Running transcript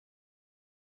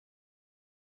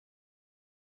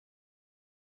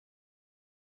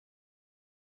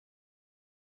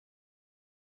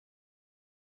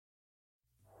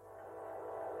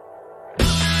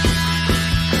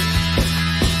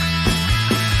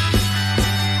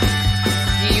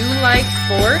like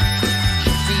sports?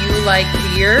 Do you like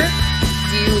beer?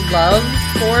 Do you love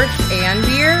sports and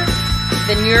beer?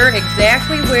 Then you're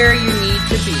exactly where you need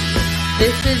to be.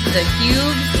 This is the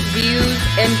Huebs, Views,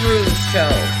 and Brews show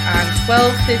on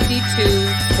 1252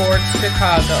 Sports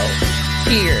Chicago.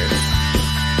 Cheers.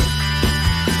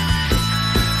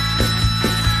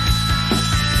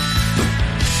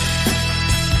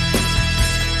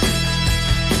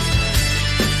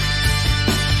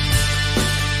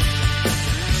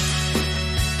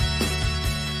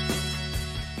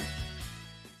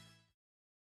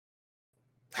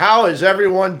 How is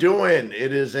everyone doing?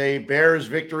 It is a Bears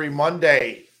Victory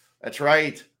Monday. That's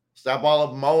right. Stop all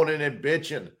of moaning and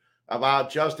bitching about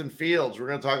Justin Fields. We're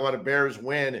going to talk about a Bears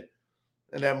win,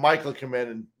 and then Mike will come in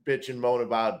and bitch and moan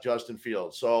about Justin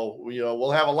Fields. So,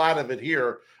 we'll have a lot of it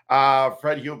here.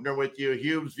 Fred Huebner with you,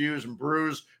 Huebs, Views, and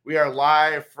Brews. We are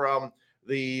live from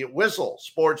the Whistle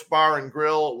Sports Bar and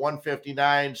Grill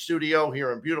 159 studio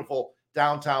here in beautiful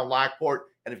downtown Lockport.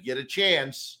 And if you get a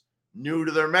chance, new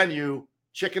to their menu,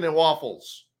 chicken and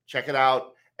waffles. Check it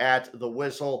out at the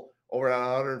Whistle over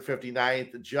on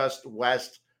 159th, just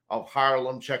west of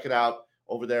Harlem. Check it out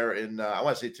over there in, I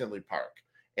want to say Tinley Park.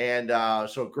 And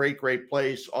so great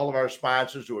place. All of our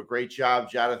sponsors do a great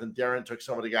job. Jonathan Darren took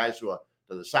some of the guys to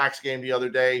the Sox game the other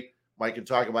day. Mike can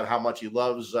talk about how much he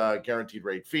loves Guaranteed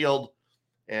Rate Field.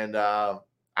 And I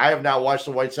have now watched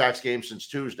the White Sox game since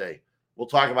Tuesday. We'll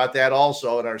talk about that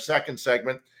also in our second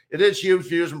segment. It is Huebs,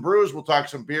 Views, and Brews. We'll talk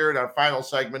some beer in our final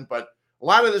segment, but a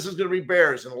lot of this is going to be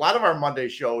Bears, and a lot of our Monday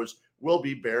shows will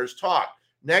be Bears talk.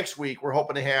 Next week, we're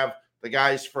hoping to have the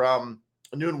guys from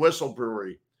Noon Whistle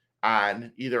Brewery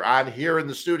either on here in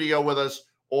the studio with us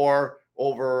or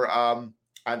over on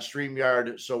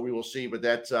StreamYard, so we will see. But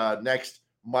that's next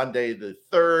Monday the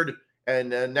 3rd, and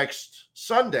next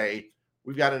Sunday,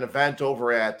 we've got an event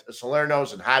over at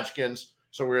Salerno's and Hodgkins,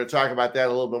 so we're going to talk about that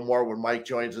a little bit more when Mike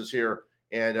joins us here.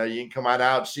 And you can come on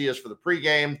out, see us for the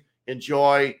pregame,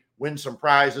 enjoy, win some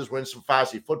prizes, win some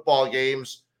Fosse football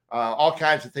games, all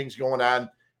kinds of things going on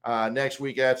next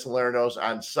week at Salerno's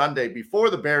on Sunday before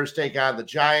the Bears take on the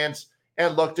Giants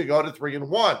and look to go to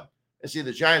 3-1. And see,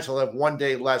 the Giants will have one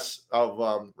day less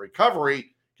of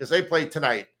recovery because they play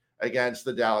tonight against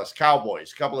the Dallas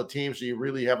Cowboys. A couple of teams that you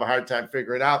really have a hard time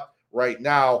figuring out right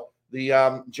now.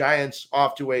 The Giants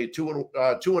off to a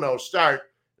 2-0 start.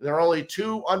 There are only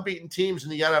two unbeaten teams in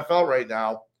the NFL right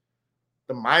now,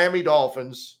 the Miami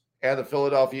Dolphins and the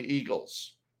Philadelphia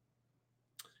Eagles.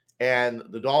 And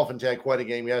the Dolphins had quite a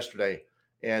game yesterday.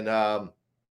 And I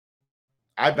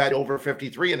bet over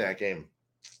 53 in that game.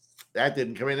 That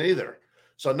didn't come in either.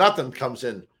 So nothing comes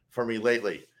in for me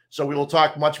lately. So we will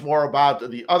talk much more about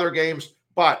the other games.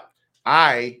 But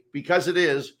because it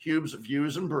is Huebs,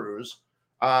 Views, and Brews,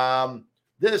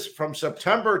 this from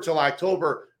September till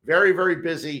October, very, very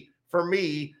busy for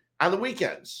me on the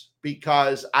weekends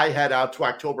because I head out to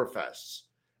Oktoberfests.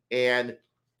 And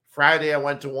Friday I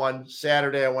went to one,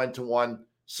 Saturday I went to one,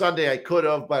 Sunday I could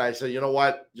have, but I said, you know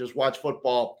what, just watch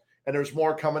football. And there's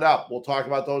more coming up. We'll talk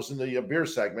about those in the beer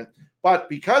segment. But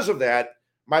because of that,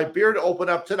 my beer to open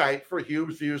up tonight for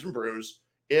Huebs, Views, and Brews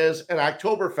is an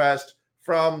Oktoberfest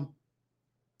from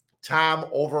Tom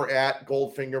over at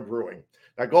Goldfinger Brewing.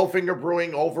 Now, Goldfinger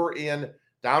Brewing over in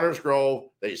Downers Grove,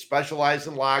 they specialize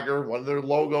in lager. One of their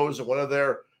logos and one of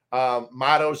their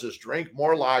mottos is drink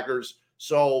more lagers.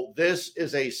 So this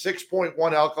is a 6.1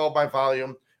 alcohol by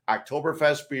volume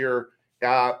Oktoberfest beer.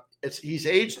 He's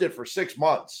aged it for 6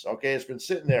 months. Okay, it's been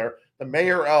sitting there. The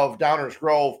mayor of Downers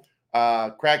Grove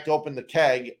cracked open the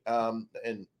keg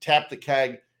and tapped the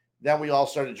keg. Then we all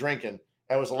started drinking.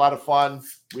 It was a lot of fun.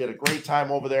 We had a great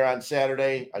time over there on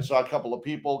Saturday. I saw a couple of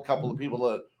people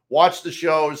that watched the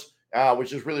shows.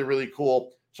 Which is really, really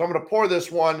cool. So I'm going to pour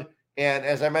this one. And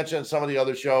as I mentioned in some of the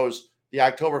other shows, the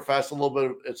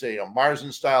Oktoberfest, it's a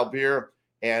Marzen style beer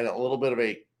and a little bit of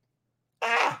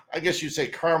I guess you'd say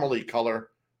caramely color.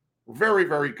 Very,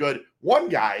 very good. One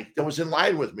guy that was in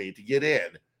line with me to get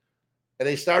in, and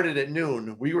they started at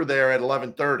noon. We were there at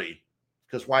 11:30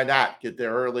 because why not get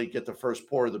there early, get the first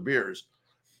pour of the beers.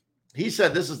 He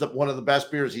said this is one of the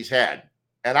best beers he's had,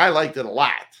 and I liked it a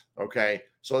lot. Okay.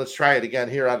 So let's try it again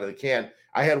here out of the can.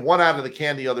 I had one out of the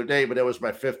can the other day, but it was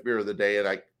my fifth beer of the day,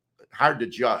 and hard to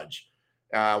judge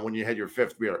when you had your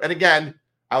fifth beer. And again,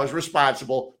 I was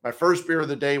responsible. My first beer of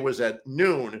the day was at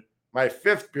noon. My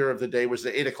fifth beer of the day was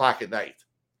at 8 o'clock at night.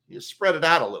 You spread it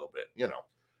out a little bit,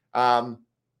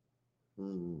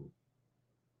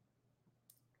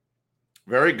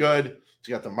 Very good. It's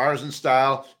got the Marzen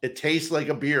style. It tastes like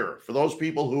a beer. For those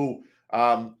people who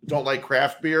don't like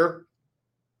craft beer,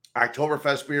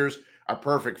 Oktoberfest beers are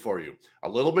perfect for you. A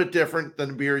little bit different than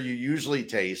the beer you usually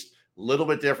taste, a little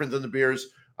bit different than the beers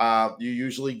you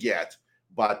usually get,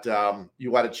 but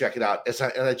you want to check it out.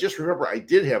 And I just remember I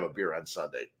did have a beer on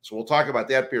Sunday, so we'll talk about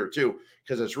that beer too,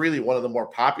 because it's really one of the more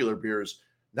popular beers,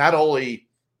 not only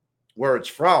where it's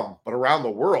from, but around the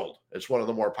world. It's one of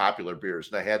the more popular beers,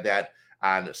 and I had that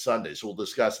on Sunday, so we'll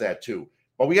discuss that too.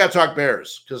 But we got to talk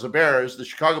Bears, because the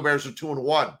Chicago Bears are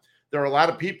 2-1. There are a lot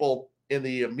of people in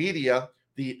the media,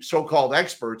 the so-called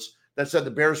experts, that said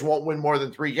the Bears won't win more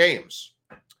than 3 games.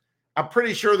 I'm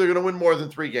pretty sure they're going to win more than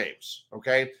 3 games,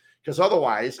 okay? Because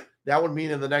otherwise, that would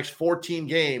mean in the next 14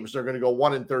 games, they're going to go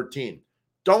 1-13.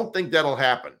 Don't think that'll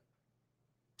happen.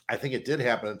 I think it did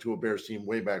happen to a Bears team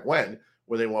way back when,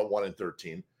 where they went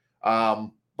 1-13.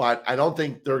 But I don't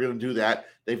think they're going to do that.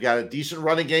 They've got a decent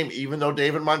running game, even though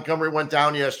David Montgomery went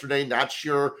down yesterday. Not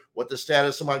sure what the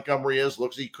status of Montgomery is.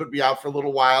 Looks like he could be out for a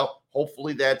little while.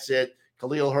 Hopefully that's it.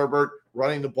 Khalil Herbert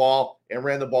running the ball and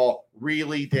ran the ball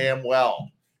really damn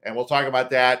well. And we'll talk about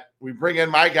that. We bring in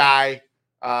my guy,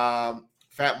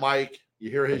 Fat Mike. You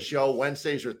hear his show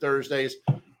Wednesdays or Thursdays.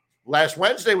 Last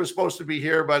Wednesday was supposed to be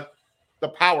here, but the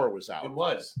power was out. It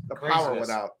was. The power went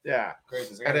out. Yeah.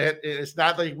 Craziness. And it's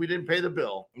not like we didn't pay the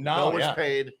bill. No, bill was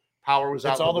paid. Power was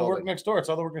out. It's all the work next door. It's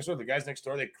all the work next door. The guys next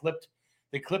door, they clipped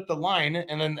the line,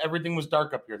 and then everything was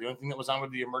dark up here. The only thing that was on were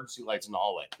the emergency lights in the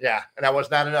hallway. Yeah, and that was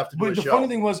not enough to do a show. But the funny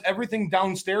thing was, everything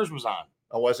downstairs was on.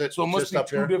 Oh, was it? So it must be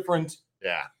two different.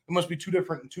 Yeah. It must be two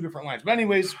different lines. But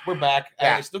anyways, we're back.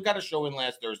 Yeah. I still got a show in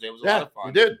last Thursday. It was a lot of fun.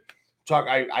 You did.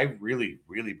 I really,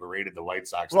 really berated the White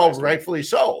Sox. Well, rightfully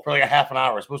so. For like a half an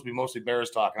hour. It's supposed to be mostly Bears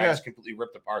talk. And I just completely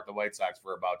ripped apart the White Sox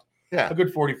for about a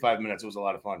good 45 minutes. It was a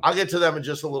lot of fun. I'll get to them in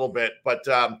just a little bit. But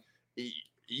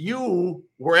you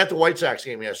were at the White Sox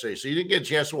game yesterday, so you didn't get a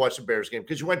chance to watch the Bears game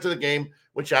because you went to the game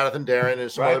with Jonathan Darren and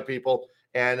some other people.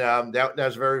 And that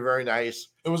was very, very nice.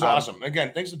 It was awesome.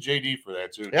 Again, thanks to JD for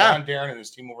that, too. Yeah. John Darren and his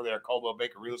team over there at Caldwell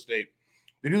Baker Real Estate.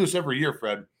 They do this every year,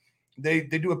 Fred. They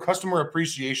do a customer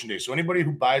appreciation day. So anybody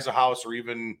who buys a house or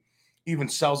even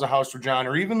sells a house for John,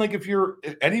 or even like if you're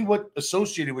anyone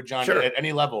associated with John at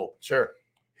any level,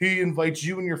 he invites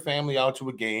you and your family out to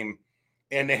a game,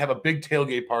 and they have a big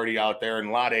tailgate party out there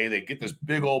in Lot A. They get this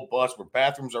big old bus where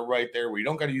bathrooms are right there, where you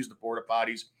don't got to use the porta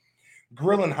potties,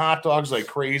 grilling hot dogs like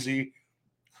crazy.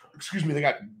 Excuse me, they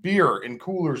got beer in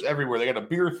coolers everywhere. They got a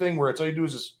beer thing where it's all you do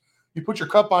is just you put your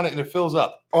cup on it and it fills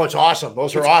up. Oh, it's awesome.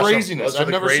 Those are awesome. Craziness. I've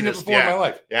never seen it before in my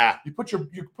life. Yeah. You put your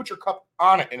cup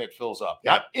on it and it fills up.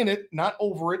 Not in it, not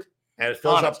over it. And it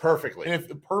fills up perfectly. And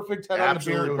if perfect head on the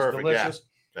beer, it was delicious.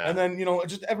 Yeah. And then,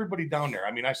 just everybody down there.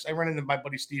 I mean, I ran into my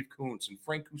buddy Steve Kuntz and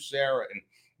Frank Kucera and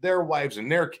their wives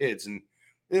and their kids, and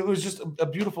it was just a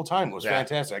beautiful time. It was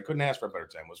fantastic. I couldn't ask for a better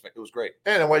time. It was great.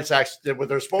 And the White Sox did what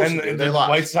they're supposed to do. They lost.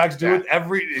 White Sox do it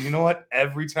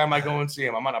every time I go and see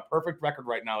them. I'm on a perfect record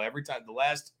right now. Every time, the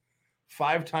last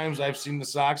 5 times I've seen the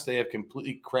Sox, they have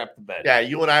completely crapped the bed. Yeah,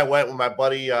 you and I went with my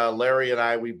buddy Larry and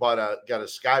I. We got a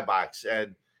skybox,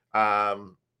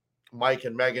 and Mike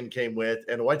and Megan came with,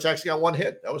 and the White Sox got 1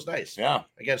 hit. That was nice. Yeah,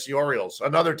 against the Orioles,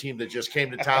 another team that just came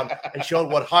to town and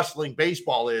showed what hustling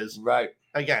baseball is. Right.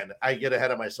 Again, I get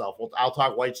ahead of myself. I'll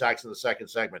talk White Sox in the second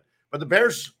segment. But the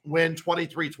Bears win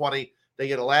 23-20. They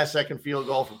get a last-second field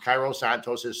goal from Cairo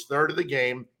Santos, his 3rd of the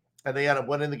game, and they end up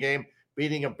winning the game,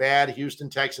 beating a bad Houston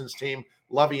Texans team.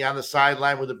 Lovey on the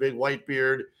sideline with a big white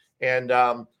beard. And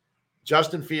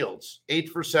Justin Fields, 8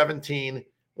 for 17,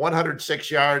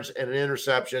 106 yards and an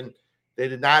interception. They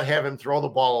did not have him throw the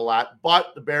ball a lot,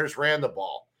 but the Bears ran the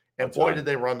ball. And boy, did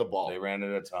they run the ball. They ran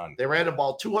it a ton. They ran the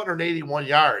ball 281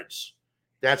 yards.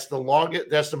 That's the longest.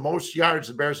 That's the most yards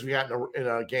the Bears have gotten in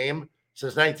a game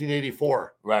since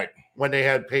 1984. Right. When they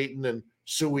had Peyton and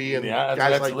Suey and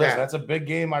guys like that. That's a big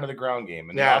game out of the ground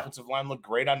game. And the offensive line looked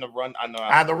great on the run. On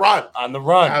the run.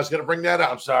 I was going to bring that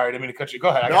up. I'm sorry. I didn't mean to cut you. Go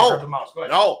ahead. I got to grab the mouse. Go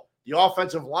ahead. No. The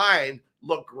offensive line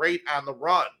looked great on the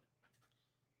run.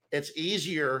 It's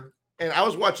easier. And I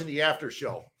was watching the after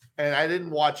show, and I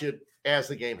didn't watch it as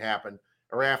the game happened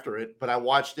or after it, but I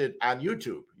watched it on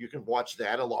YouTube. You can watch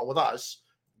that along with us.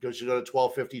 Because you go to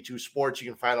 1252 Sports, you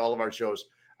can find all of our shows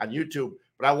on YouTube.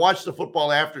 But I watched the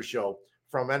football after show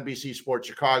from NBC Sports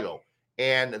Chicago,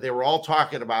 and they were all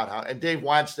talking about how, and Dave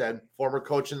Wanstead, former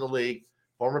coach in the league,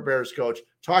 former Bears coach,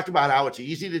 talked about how it's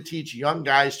easy to teach young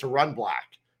guys to run block,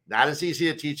 not as easy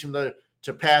to teach them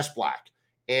to pass block.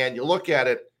 And you look at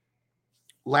it,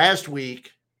 last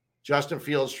week, Justin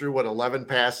Fields threw, 11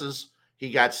 passes?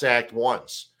 He got sacked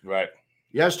once. Right.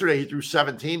 Yesterday, he threw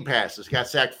 17 passes, got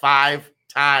sacked 5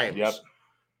 times. Yep.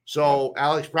 So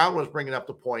Alex Brown was bringing up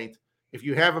the point, if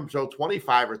you have him throw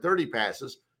 25 or 30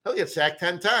 passes, he'll get sacked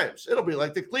 10 times. It'll be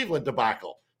like the Cleveland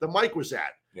debacle that Mike was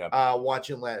at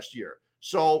watching last year.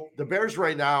 So the Bears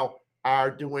right now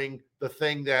are doing the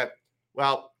thing that,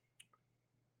 well,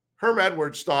 Herm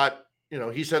Edwards thought,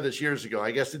 he said this years ago.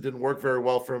 I guess it didn't work very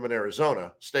well for him in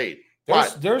Arizona State.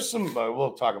 There's some,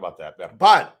 we'll talk about that. Yeah.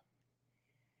 But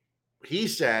he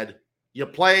said, you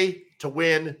play to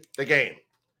win the game.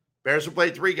 Bears have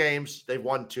played 3 games. They've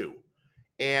won 2.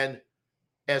 And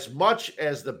as much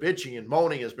as the bitching and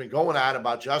moaning has been going on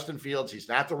about Justin Fields, he's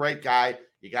not the right guy.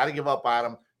 You got to give up on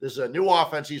him. This is a new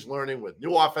offense he's learning with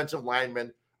new offensive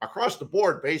linemen across the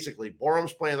board, basically.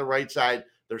 Borum's playing the right side.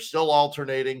 They're still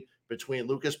alternating between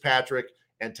Lucas Patrick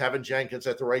and Tevin Jenkins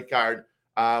at the right guard.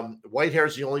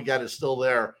 Whitehair's the only guy that's still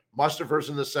there. Mustafer's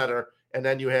in the center. And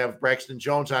then you have Braxton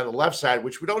Jones on the left side,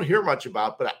 which we don't hear much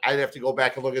about, but I'd have to go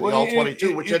back and look at the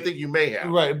All-22, which I think you may have.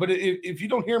 Right, but if you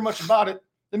don't hear much about it,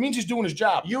 that means he's doing his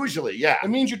job. Usually, yeah. It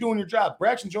means you're doing your job.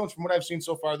 Braxton Jones, from what I've seen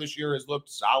so far this year, has looked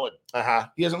solid.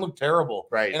 He hasn't looked terrible.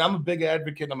 Right. And I'm a big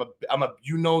advocate. I'm a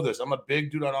you know this. I'm a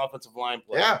big dude on offensive line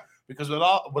play. Yeah. Because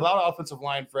without offensive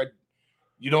line, Fred,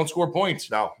 you don't score points.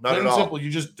 No, not at all. Simple,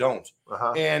 you just don't.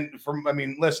 And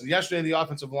listen, yesterday the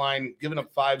offensive line giving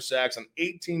up 5 sacks and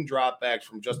 18 dropbacks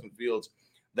from Justin Fields.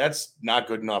 That's not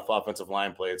good enough offensive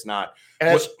line play. It's not.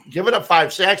 And it's giving up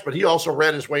 5 sacks, but he also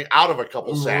ran his way out of a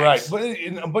couple sacks.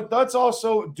 Right. But that's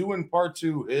also due in part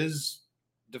to his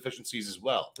deficiencies as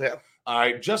well. Yeah. All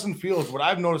right. Justin Fields, what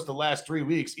I've noticed the last 3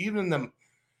 weeks, even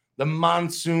the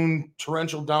monsoon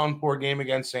torrential downpour game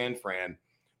against San Fran,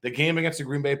 the game against the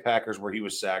Green Bay Packers where he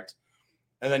was sacked,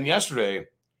 and then yesterday,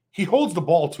 he holds the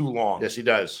ball too long. Yes, he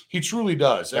does. He truly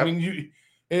does. Yep. I mean,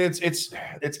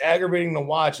 it's aggravating to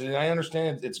watch, and I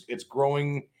understand it's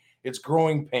growing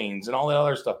pains and all that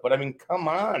other stuff. But I mean, come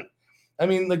on. I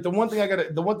mean, like the one thing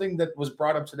that was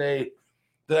brought up today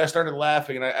that I started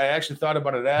laughing, and I actually thought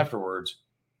about it afterwards.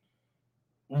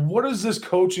 What is this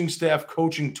coaching staff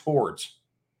coaching towards?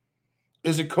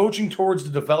 Is it coaching towards the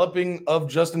development of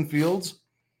Justin Fields,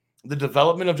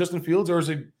 or is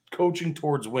it coaching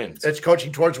towards wins? It's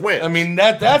coaching towards wins. I mean,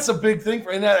 that's a big thing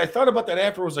and I thought about that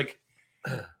afterwards, like,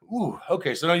 ooh,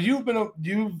 okay. So now you've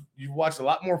watched a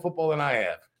lot more football than I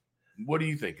have. What do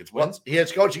you think? It's wins? Well,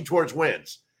 it's coaching towards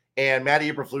wins. And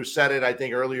Matty Eberflus said it, I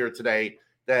think, earlier today,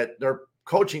 that they're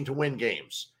coaching to win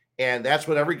games. And that's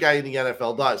what every guy in the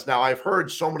NFL does. Now, I've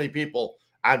heard so many people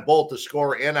on both the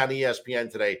Score and on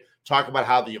ESPN today talk about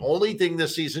how the only thing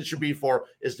this season should be for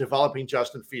is developing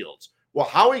Justin Fields. Well,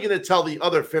 how are we going to tell the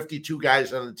other 52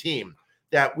 guys on the team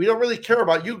that we don't really care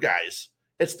about you guys?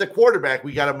 It's the quarterback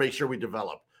we got to make sure we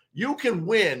develop. You can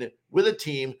win with a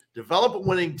team, develop a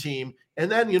winning team,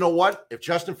 and then you know what? If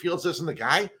Justin Fields isn't the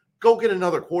guy, go get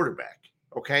another quarterback,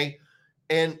 okay?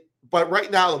 But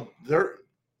right now, they're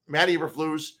Matty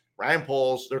Eberflus, Ryan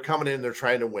Poles, they're coming in, they're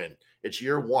trying to win. It's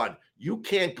year 1. You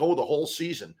can't go the whole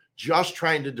season just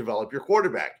trying to develop your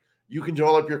quarterback. You can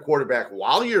develop your quarterback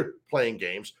while you're playing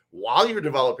games, while you're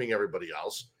developing everybody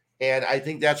else. And I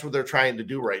think that's what they're trying to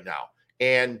do right now.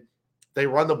 And they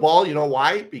run the ball. You know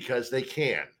why? Because they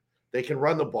can. They can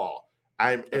run the ball.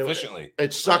 Efficiently.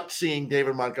 It sucked seeing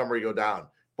David Montgomery go down.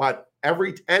 But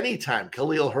anytime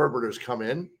Khalil Herbert has come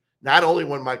in, not only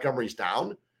when Montgomery's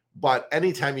down, but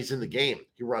anytime he's in the game,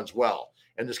 he runs well.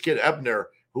 And this kid Ebner,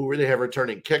 who really have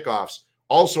returning kickoffs,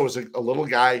 also is a little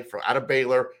guy from out of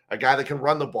Baylor, a guy that can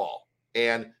run the ball.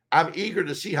 And I'm eager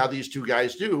to see how these two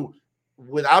guys do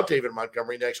without David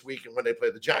Montgomery next week and when they play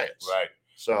the Giants. Right.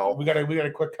 So we got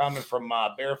a quick comment from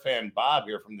Bear fan Bob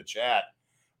here from the chat.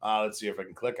 Let's see if I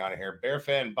can click on it here. Bear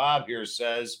fan Bob here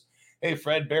says, "Hey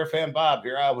Fred, Bear fan Bob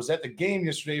here. I was at the game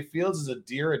yesterday. Fields is a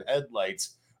deer in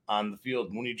headlights on the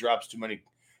field. Mooney drops too many.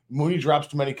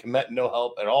 Komet, no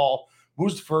help at all.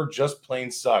 Mustafer just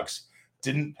plain sucks.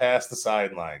 Didn't pass the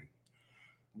sideline.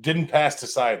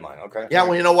 Okay. Yeah,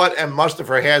 well, you know what? And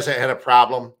Mustafer has had a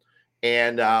problem.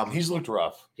 And he's looked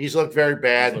rough. He's looked very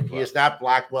bad. He is not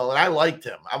blocked well. And I liked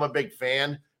him. I'm a big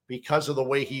fan because of the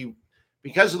way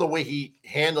he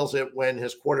handles it when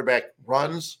his quarterback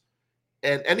runs.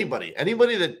 And anybody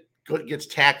that gets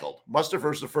tackled,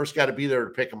 Mustafer's the first guy to be there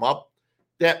to pick him up.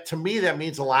 That, to me, that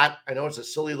means a lot. I know it's a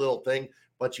silly little thing,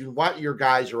 but you want your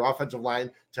guys, your offensive line,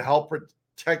 to help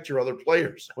protect your other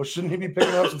players. Well, shouldn't he be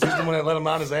picking up since he's the one that let him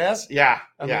on his ass? Yeah,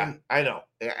 I know.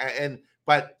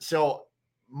 So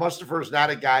Mustafer's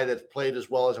not a guy that's played as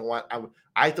well as I want.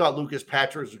 I thought Lucas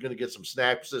Patrick was going to get some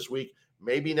snaps this week,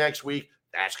 maybe next week.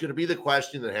 That's going to be the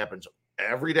question that happens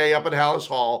every day up at Hallis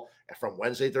Hall from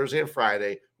Wednesday, Thursday, and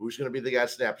Friday. Who's going to be the guy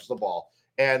that snaps the ball?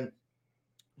 And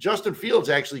Justin Fields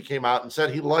actually came out and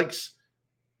said he likes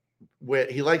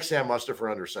Sam Mustafer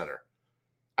under center.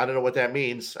 I don't know what that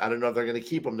means. I don't know if they're going to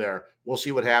keep him there. We'll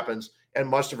see what happens. And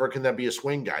Mustafer can then be a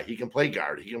swing guy. He can play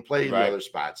guard. He can play the other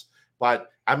spots. But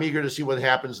I'm eager to see what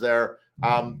happens there.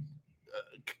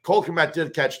 Cole Kmet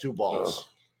did catch 2 balls. Ugh.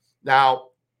 Now,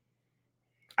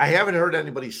 I haven't heard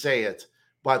anybody say it,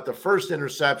 but the first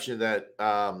interception that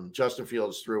Justin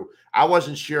Fields threw, I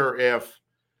wasn't sure if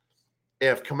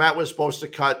Kmet was supposed to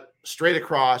cut straight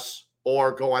across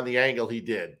or go on the angle he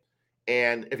did.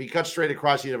 And if he cut straight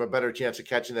across, he'd have a better chance of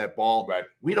catching that ball. Right.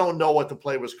 We don't know what the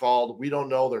play was called. We don't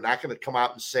know. They're not going to come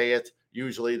out and say it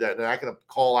usually. That they're not going to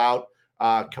call out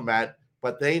Kmet,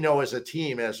 but they know as a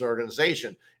team, as an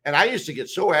organization. And I used to get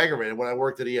so aggravated when I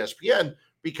worked at ESPN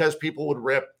because people would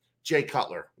rip Jay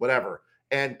Cutler, whatever.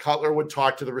 And Cutler would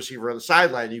talk to the receiver on the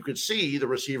sideline. You could see the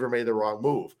receiver made the wrong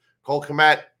move. Cole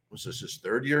Kmet, was this his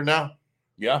 3rd year now?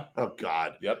 Yeah. Oh,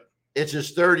 God. Yep. It's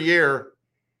his 3rd year.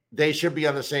 They should be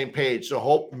on the same page. So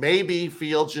hope maybe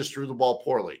Fields just threw the ball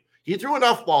poorly. He threw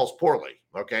enough balls poorly,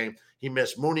 okay? He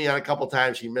missed Mooney on a couple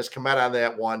times. He missed Kmet on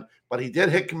that one. But he did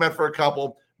hit Kmet for a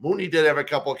couple. Mooney did have a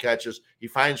couple of catches. He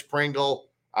finds Pringle.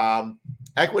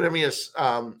 Equanimous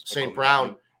St.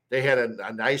 Brown, they had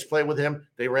a nice play with him.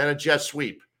 They ran a jet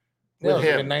sweep with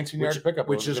him. Like a 19-yard pickup.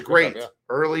 Which is great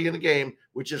early in the game,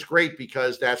 which is great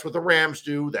because that's what the Rams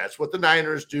do. That's what the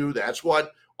Niners do. That's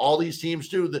what all these teams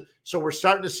do. So we're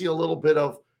starting to see a little bit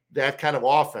of that kind of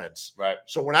offense. Right.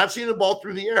 So we're not seeing the ball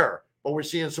through the air, but we're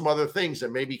seeing some other things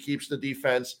that maybe keeps the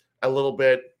defense a little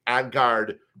bit on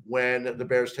guard when the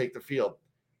Bears take the field.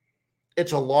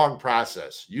 It's a long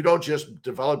process. You don't just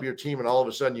develop your team and all of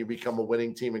a sudden you become a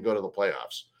winning team and go to the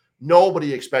playoffs.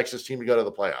 Nobody expects this team to go to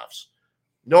the playoffs.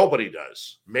 Nobody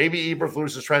does. Maybe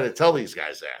Eberflus is trying to tell these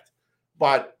guys that.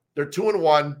 But they're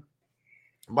 2-1.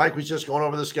 Mike was just going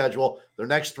over the schedule. Their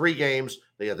next 3 games,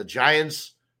 they have the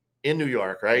Giants in New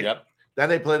York, right? Yep. Then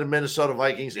they play the Minnesota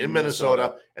Vikings in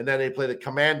Minnesota. And then they play the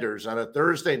Commanders on a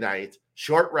Thursday night,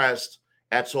 short rest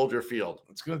at Soldier Field.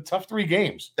 It's good. Tough 3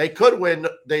 games. They could win.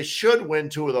 They should win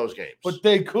 2 of those games. But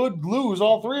they could lose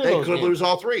all 3 of those games. They could lose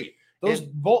all 3.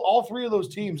 All 3 of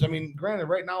those teams. I mean, granted,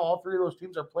 right now, all 3 of those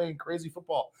teams are playing crazy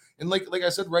football. And like I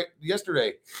said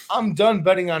yesterday, I'm done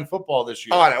betting on football this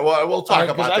year. All right, well, we'll talk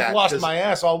about that. I've lost my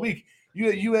ass all week.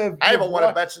 I haven't won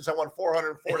a bet since I won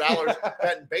 $404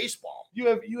 betting baseball. You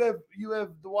have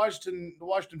the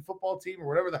Washington football team or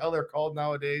whatever the hell they're called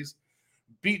nowadays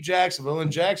beat Jacksonville,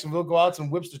 and Jacksonville go out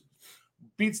and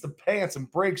beats the pants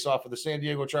and breaks off of the San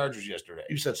Diego Chargers yesterday.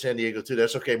 You said San Diego too.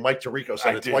 That's okay. Mike Tirico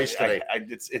said it twice today.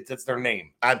 It's their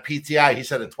name. On PTI, he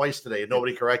said it twice today, and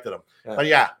nobody corrected him. But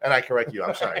yeah, and I correct you.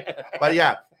 I'm sorry. But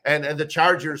yeah, and the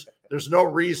Chargers, there's no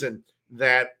reason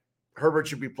that Herbert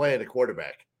should be playing a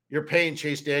quarterback. You're paying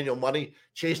Chase Daniel money.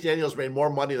 Chase Daniel's made more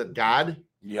money than God.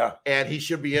 Yeah. And he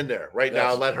should be in there right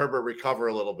now. Let Herbert recover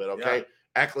a little bit, okay?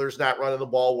 Yeah. Eckler's not running the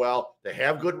ball well. They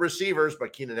have good receivers,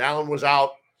 but Keenan Allen was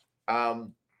out.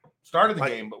 Started the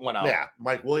game, but went out. Yeah,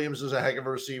 Mike Williams is a heck of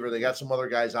a receiver. They got some other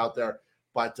guys out there.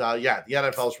 But, yeah, the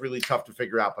NFL is really tough to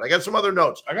figure out. But I got some other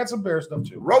notes. I got some Bear stuff,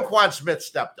 too. Roquan Smith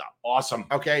stepped up. Awesome.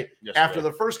 Okay? Yes, after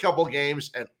the first couple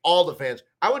games and all the fans,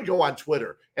 I would go on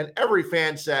Twitter, and every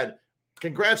fan said,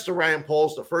 congrats to Ryan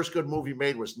Poles. The first good move he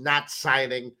made was not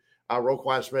signing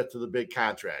Roquan Smith to the big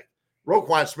contract.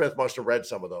 Roquan Smith must have read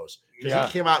some of those because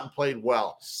he came out and played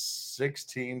well.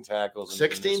 16 tackles.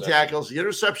 16 tackles. The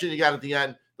interception he got at the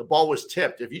end, the ball was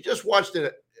tipped. If you just watched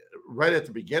it right at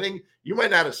the beginning, you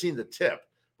might not have seen the tip,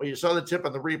 but you saw the tip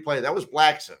on the replay. That was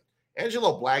Blackson.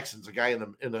 Angelo Blackson's a guy in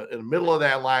the middle of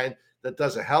that line that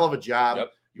does a hell of a job.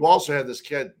 Yep. You also have this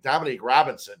kid, Dominique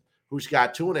Robinson, who's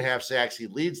got 2.5 sacks. He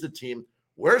leads the team.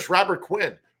 Where's Robert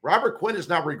Quinn? Robert Quinn has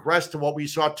now regressed to what we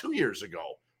saw 2 years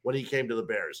ago when he came to the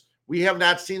Bears. We have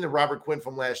not seen the Robert Quinn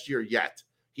from last year yet.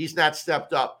 He's not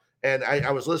stepped up. And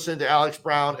I was listening to Alex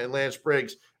Brown and Lance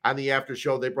Briggs on the after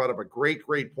show. They brought up a great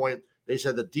point. They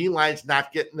said the D-line's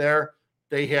not getting there.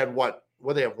 They had what?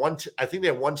 Well, they have one. I think they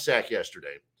had 1 sack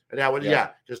yesterday. And that was,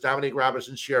 because Dominique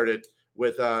Robinson shared it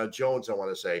with Jones, I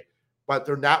want to say. But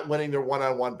they're not winning their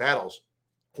one-on-one battles.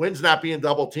 Quinn's not being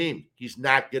double teamed. He's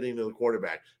not getting to the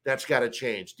quarterback. That's got to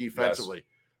change defensively. Yes.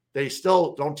 They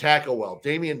still don't tackle well.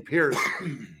 Damian Pierce,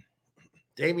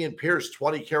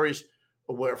 20 carries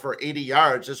for 80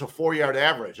 yards. That's a 4-yard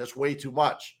average. That's way too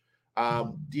much.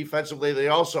 Defensively,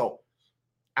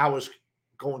 I was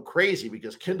going crazy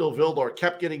because Kendall Vildor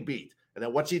kept getting beat. And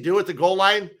then what's he do at the goal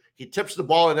line? He tips the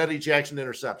ball and Eddie Jackson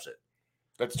intercepts it.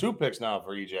 That's 2 picks now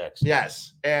for E-Jax.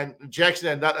 Yes. And Jackson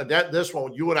had not this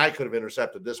one. You and I could have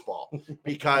intercepted this ball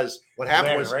because what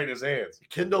happened was right in his hands.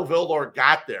 Kendall Vildor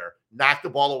got there, knocked the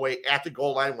ball away at the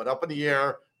goal line, went up in the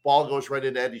air, Ball goes right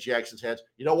into Eddie Jackson's hands.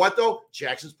 You know what, though?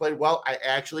 Jackson's played well. I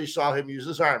actually saw him use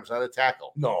his arms on a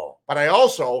tackle. No. But I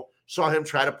also saw him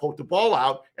try to poke the ball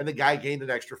out, and the guy gained an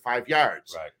extra 5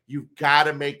 yards. Right. You've got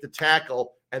to make the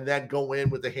tackle and then go in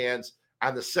with the hands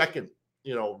on the second,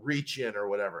 reach in or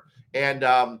whatever. And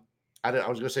I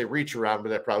was going to say reach around, but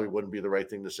that probably wouldn't be the right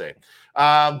thing to say.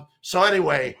 So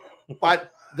anyway,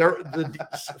 but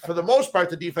for the most part,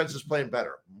 the defense is playing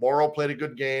better. Morrow played a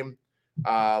good game.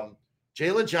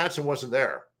 Jalen Johnson wasn't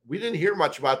there. We didn't hear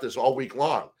much about this all week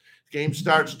long. Game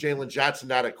starts, Jalen Johnson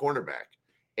not at cornerback,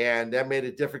 and that made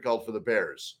it difficult for the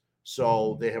Bears.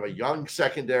 So they have a young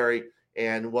secondary,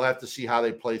 and we'll have to see how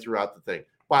they play throughout the thing.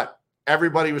 But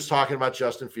everybody was talking about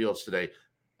Justin Fields today,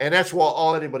 and that's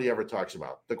all anybody ever talks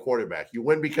about, the quarterback. You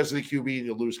win because of the QB, and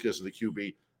you lose because of the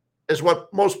QB, is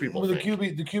what most people think.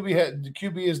 The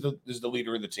QB is the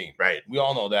leader of the team. Right. We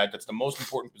all know that. That's the most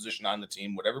important position on the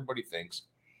team, what everybody thinks.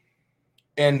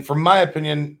 And from my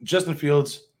opinion, Justin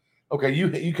Fields, okay,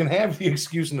 you can have the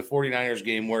excuse in the 49ers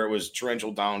game where it was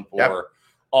torrential downpour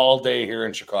all day here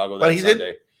in Chicago. But he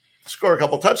did score a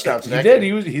couple touchdowns. He did.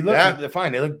 He looked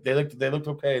fine. They looked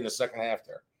okay in the second half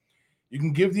there. You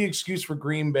can give the excuse for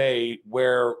Green Bay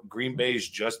where Green Bay is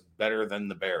just better than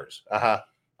the Bears. Uh-huh.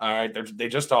 All right, they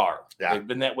just are. Yeah. They've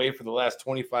been that way for the last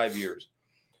 25 years.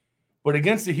 But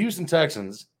against the Houston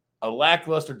Texans, a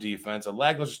lackluster defense, a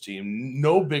lackluster team,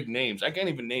 no big names. I can't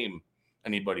even name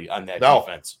anybody on that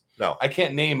defense. No. I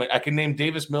can't name it. I can name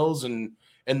Davis Mills and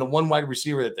the one wide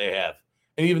receiver that they have.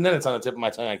 And even then, it's on the tip of my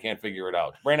tongue. I can't figure it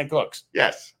out. Brandon Cooks.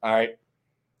 Yes. All right.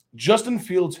 Justin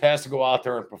Fields has to go out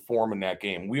there and perform in that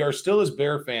game. We are still, as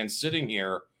Bear fans, sitting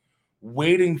here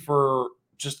waiting for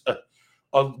just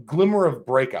a glimmer of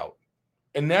breakout.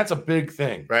 And that's a big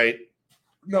thing. Right.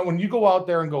 Now, when you go out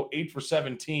there and go 8 for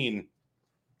 17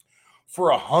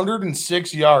 for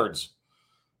 106 yards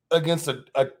against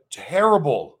a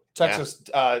terrible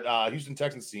Houston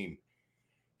Texans team,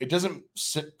 it doesn't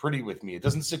sit pretty with me. It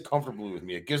doesn't sit comfortably with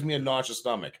me. It gives me a nauseous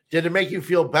stomach. Did it make you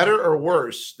feel better or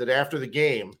worse that after the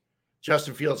game,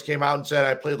 Justin Fields came out and said,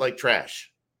 I played like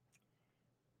trash?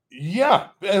 Yeah.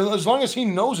 As long as he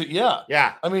knows it, yeah.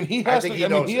 Yeah. I mean, he has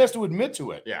to admit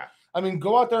to it. Yeah. I mean,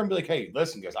 go out there and be like, hey,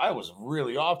 listen, guys, I was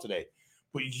really off today.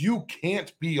 But you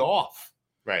can't be off.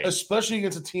 Right. Especially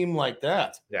against a team like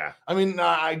that. Yeah. I mean,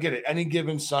 I get it. Any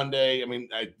given Sunday. I mean,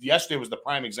 yesterday was the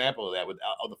prime example of that with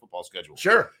the football schedule.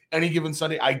 Sure. Any given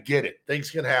Sunday, I get it.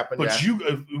 Things can happen. But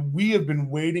we have been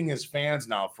waiting as fans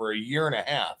now for a year and a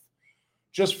half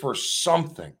just for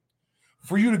something,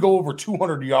 for you to go over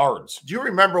 200 yards. Do you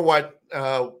remember what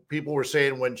people were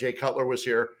saying when Jay Cutler was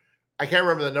here? I can't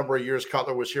remember the number of years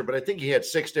Cutler was here, but I think he had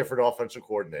 6 different offensive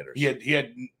coordinators. He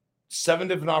had 7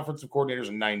 different offensive coordinators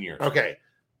in 9 years. Okay.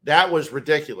 That was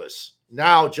ridiculous.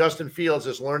 Now Justin Fields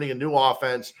is learning a new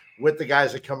offense with the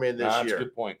guys that come in this year. That's a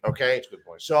good point. Okay. That's a good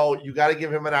point. So you got to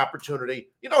give him an opportunity.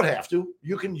 You don't have to.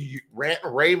 You can rant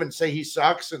and rave and say he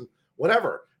sucks and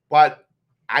whatever. But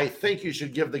I think you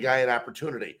should give the guy an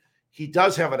opportunity. He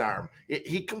does have an arm.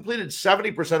 He completed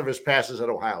 70% of his passes at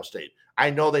Ohio State.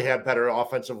 I know they have better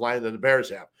offensive line than the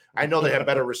Bears have. I know they have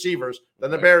better receivers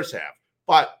than the Bears have.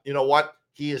 But you know what?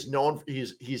 He is known.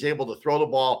 He's able to throw the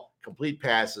ball, complete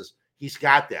passes. He's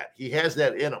got that. He has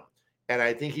that in him. And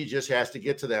I think he just has to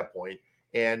get to that point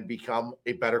and become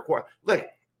a better quarterback. Look,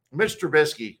 Mitch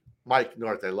Trubisky, Mike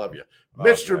North, I love you.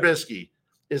 Mitch Trubisky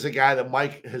is a guy that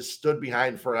Mike has stood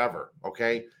behind forever,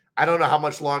 okay? I don't know how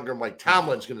much longer Mike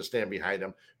Tomlin's going to stand behind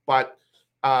him, but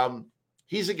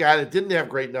he's a guy that didn't have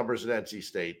great numbers at NC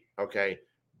State, okay?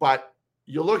 But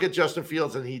you look at Justin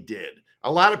Fields, and he did.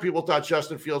 A lot of people thought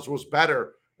Justin Fields was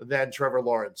better than Trevor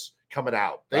Lawrence coming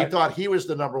out. They thought he was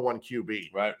the number 1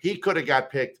 QB. Right. He could have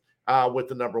got picked with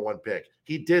the number 1 pick.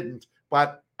 He didn't,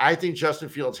 but I think Justin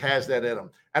Fields has that in him.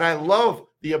 And I love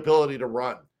the ability to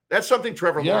run. That's something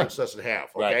Trevor Lawrence doesn't have,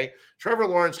 okay? Right. Trevor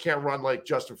Lawrence can't run like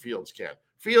Justin Fields can.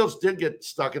 Fields did get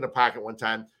stuck in the pocket one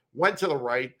time, went to the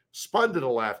right, spun to the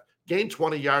left, gained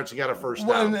 20 yards, and got a first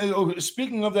down. And,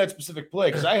 speaking of that specific play,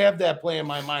 because I have that play in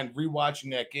my mind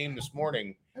rewatching that game this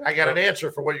morning. I got an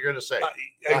answer for what you're going to say.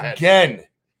 Again,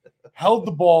 held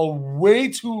the ball way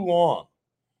too long.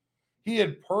 He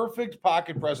had perfect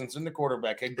pocket presence in the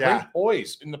quarterback, had great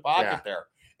poise in the pocket there,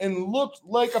 and looked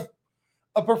like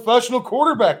a professional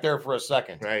quarterback there for a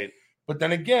second. Right. But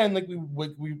then again, like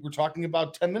we were talking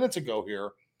about 10 minutes ago here,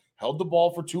 held the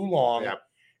ball for too long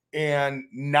and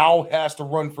now has to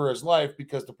run for his life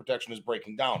because the protection is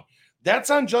breaking down. That's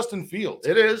on Justin Fields.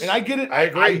 It is. And I get it. I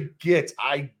agree.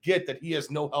 I get that he has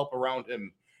no help around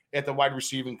him at the wide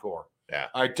receiving core. Yeah.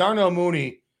 All right, Darnell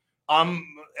Mooney,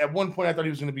 at one point I thought he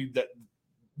was going to be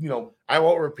I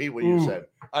won't repeat what you said.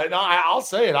 I'll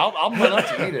say it. I'm gonna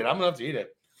have to eat it. I'm gonna have to eat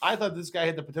it. I thought this guy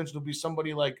had the potential to be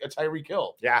somebody like a Tyreek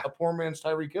Hill. Yeah. A poor man's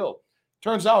Tyreek Hill.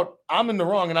 Turns out I'm in the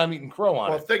wrong and I'm eating crow on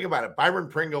it. Well, think about it. Byron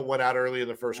Pringle went out early in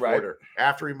the first quarter.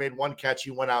 After he made one catch,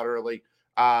 he went out early.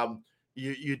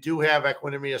 You do have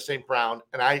Equinemius St. Brown,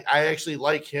 and I actually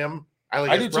like him. I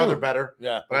like his brother better.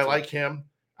 Yeah. But I like him.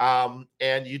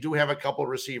 And you do have a couple of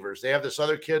receivers. They have this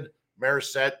other kid,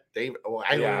 Marisette. Dave. Well,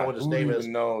 I don't know what his name is.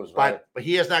 Knows, but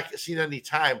he has not seen any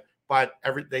time. But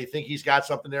they think he's got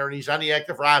something there, and he's on the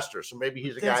active roster. So maybe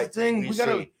he's a guy. That's the thing.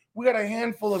 We got a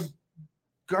handful of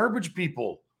garbage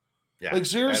people. Yeah, like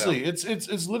seriously, it's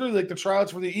literally like the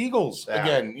tryouts for the Eagles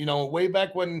again. Way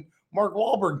back when Mark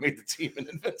Wahlberg made the team in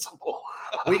Invincible.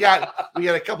 we got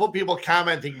a couple of people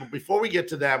commenting, but before we get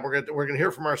to them, we're gonna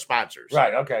hear from our sponsors.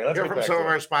 Right. Okay. Let's hear from some of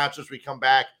our sponsors. We come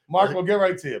back. Mark, we'll get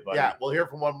right to you, buddy. Yeah, we'll hear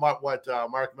from what Mark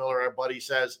Miller, our buddy,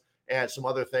 says, and some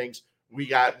other things. We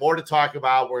got more to talk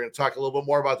about. We're going to talk a little bit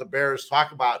more about the Bears,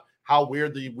 talk about how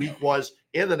weird the week was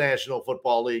in the National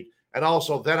Football League. And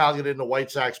also, then I'll get into White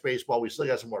Sox baseball. We still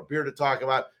got some more beer to talk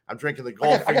about. I'm drinking the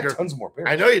Goldfinger. I got tons more beers.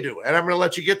 I know you do. And I'm going to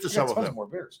let you get to some of them. More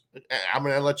beers. I'm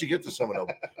going to let you get to some of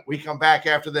them. We come back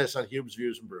after this on Huebs,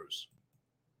 Views, and Brews.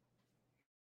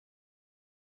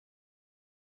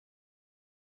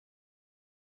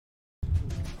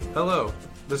 Hello,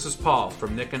 this is Paul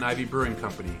from Nick and Ivy Brewing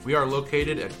Company. We are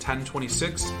located at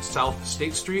 1026 South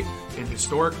State Street in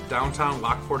historic downtown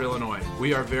Lockport, Illinois.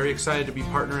 We are very excited to be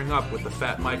partnering up with the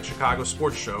Fat Mike Chicago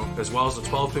Sports Show, as well as the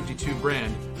 1252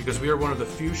 brand, because we are one of the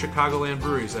few Chicagoland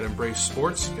breweries that embrace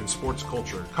sports and sports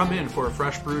culture. Come in for a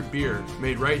fresh brewed beer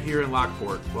made right here in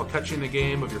Lockport while catching the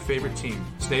game of your favorite team.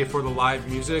 Stay for the live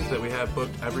music that we have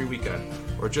booked every weekend,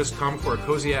 or just come for a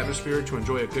cozy atmosphere to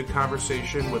enjoy a good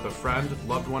conversation with a friend,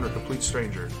 loved one, or complete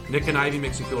stranger. Nick and Ivy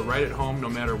makes you feel right at home no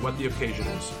matter what the occasion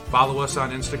is. Follow us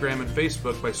on Instagram and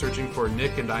Facebook by searching for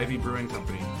Nick and Ivy Brewing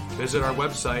Company. Visit our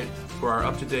website for our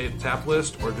up-to-date tap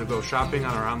list or to go shopping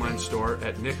on our online store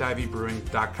at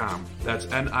nickivybrewing.com. That's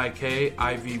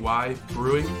NIKIVY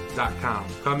brewing.com.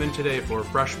 Come in today for a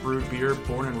fresh brewed beer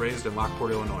born and raised in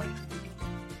Lockport, Illinois.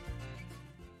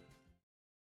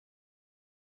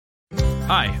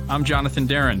 Hi, I'm Jonathan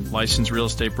Darren, licensed real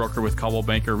estate broker with Coldwell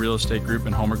Banker Real Estate Group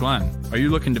in Homer Glen. Are you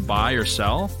looking to buy or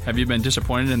sell? Have you been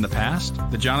disappointed in the past?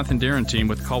 The Jonathan Darren team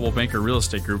with Coldwell Banker Real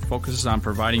Estate Group focuses on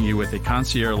providing you with a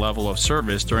concierge level of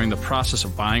service during the process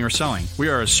of buying or selling. We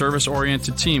are a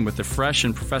service-oriented team with a fresh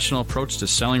and professional approach to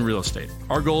selling real estate.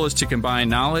 Our goal is to combine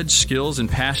knowledge, skills, and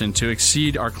passion to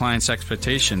exceed our clients'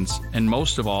 expectations, and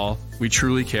most of all, we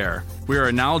truly care. We are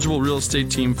a knowledgeable real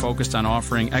estate team focused on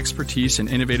offering expertise and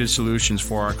innovative solutions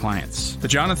for our clients. The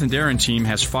Jonathan Darren team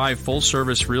has 5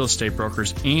 full-service real estate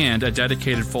brokers and a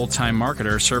dedicated full-time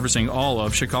marketer servicing all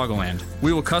of Chicagoland.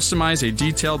 We will customize a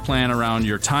detailed plan around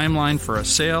your timeline for a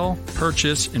sale,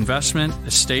 purchase, investment,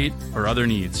 estate, or other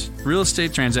needs. Real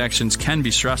estate transactions can be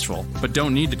stressful, but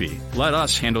don't need to be. Let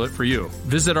us handle it for you.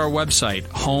 Visit our website,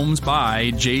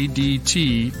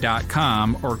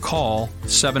 homesbyjdt.com, or call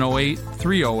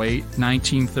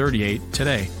 708-308-1938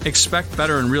 today. Expect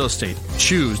better in real estate.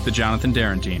 Choose the Jonathan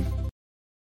Darren team.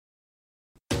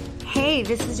 Hey,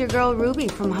 this is your girl Ruby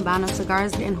from Habano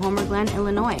Cigars in Homer Glen,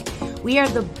 Illinois. We are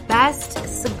the best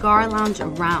cigar lounge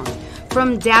around.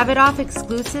 From Davidoff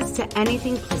exclusives to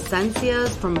anything Plasencias,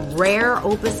 from rare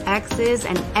Opus X's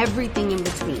and everything in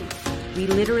between. We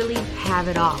literally have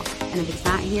it all. And if it's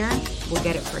not here, we'll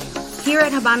get it for you. Here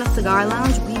at Habano Cigar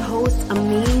Lounge, we host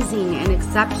amazing and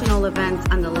exceptional events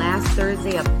on the last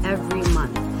Thursday of every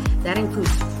month. That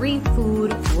includes free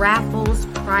food, raffles,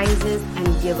 prizes, and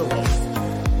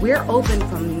giveaways. We're open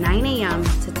from 9 a.m.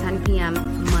 to 10 p.m.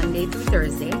 Monday through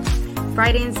Thursday,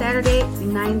 Friday and Saturday,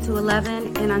 9 to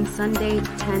 11, and on Sunday,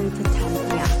 10 to 10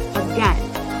 p.m. Again,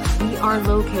 we are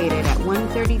located at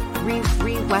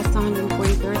 133 West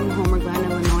 143rd in Homer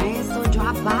Glen, Illinois, so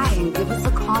drop by and give us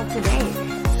a call today,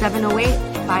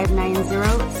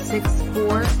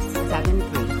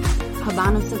 708-590-6473.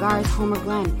 Habano Cigars, Homer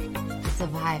Glen. It's a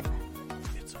vibe.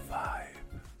 It's a vibe.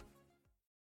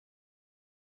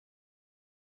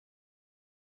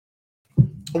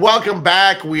 Welcome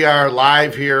back. We are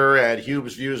live here at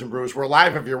Huebs, Views, and Brews. We're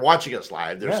live if you're watching us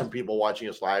live. There's some people watching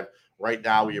us live right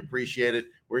now. We appreciate it.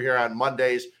 We're here on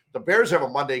Mondays. The Bears have a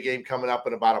Monday game coming up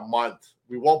in about a month.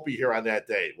 We won't be here on that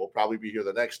day. We'll probably be here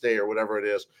the next day or whatever it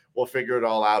is. We'll figure it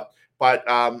all out. But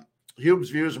Huebs,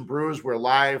 Views, and Brews, we're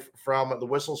live from the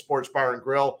Whistle Sports Bar and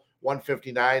Grill,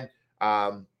 159.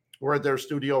 We're at their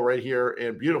studio right here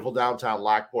in beautiful downtown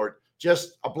Lockport,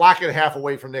 just a block and a half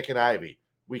away from Nick and Ivy.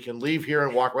 we can leave here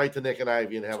and walk right to Nick and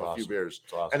Ivy and have That's a few awesome. beers.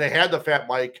 That's awesome. And they had the Fat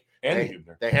Mike. And they, the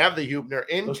Huebner. They have the Huebner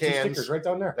in Those 2 cans. stickers right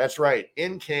down there. That's right.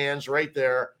 In cans right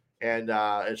there. And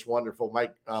it's wonderful.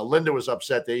 Mike, Linda was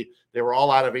upset. They were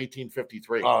all out of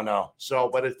 1853. Oh, no. So,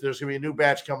 but there's going to be a new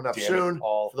batch coming up soon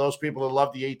for those people that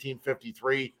love the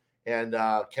 1853 and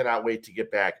cannot wait to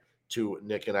get back to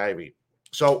Nick and Ivy.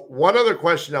 So one other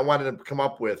question I wanted to come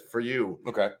up with for you.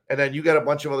 Okay. And then you got a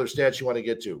bunch of other stats you want to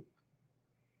get to.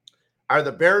 Are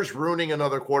the Bears ruining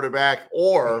another quarterback,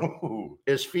 or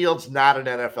is Fields not an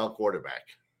NFL quarterback?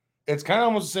 It's kind of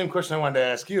almost the same question I wanted to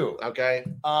ask you. Okay.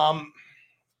 Are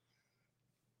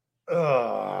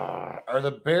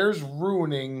the Bears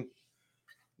ruining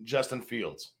Justin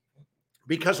Fields?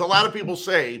 Because a lot of people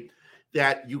say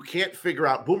that you can't figure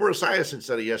out, Boomer Esiason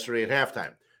said it yesterday at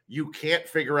halftime, you can't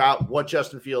figure out what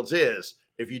Justin Fields is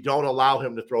if you don't allow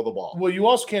him to throw the ball. Well, you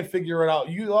also can't figure it out.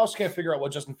 You also can't figure out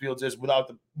what Justin Fields is without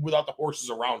the horses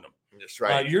around him. That's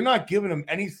right. You're not giving him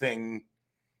anything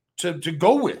to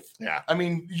go with. Yeah. I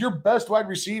mean, your best wide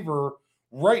receiver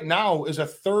right now is a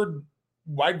third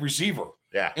wide receiver.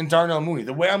 Yeah. In Darnell Mooney.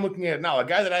 The way I'm looking at it now, a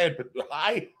guy that I had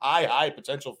high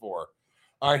potential for,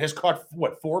 has caught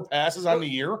 4 passes on the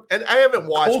year. And I haven't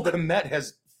watched. Cole Kmet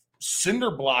has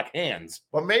cinder block hands.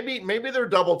 But maybe they're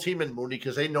double teaming Mooney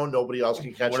because they know nobody else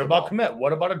can catch. What about Kmet?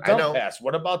 What about a dump pass?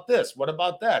 What about this? What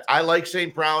about that? I like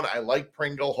St. Brown. I like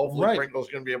Pringle. Hopefully, Right. Pringle's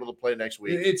going to be able to play next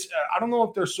week. It's I don't know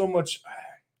if there's so much.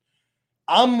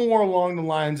 I'm more along the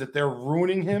lines that they're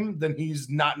ruining him than he's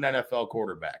not an NFL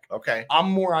quarterback. Okay. I'm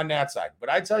more on that side. But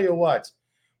I tell you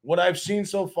what I've seen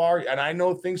so far, and I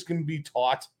know things can be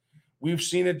taught. We've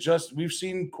seen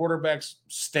quarterbacks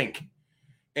stink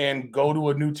and go to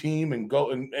a new team and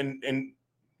go and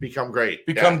become great.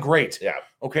 Great. Yeah.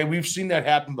 Okay. We've seen that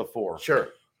happen before. Sure.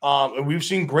 And we've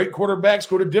seen great quarterbacks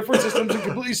go to different systems and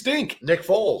completely stink. Nick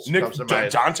Foles comes to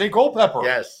mind. Dante Culpepper.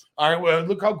 Yes. All right. Well,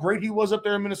 look how great he was up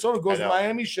there in Minnesota. Goes to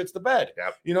Miami, shits the bed.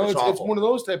 Yep. You know, it's one of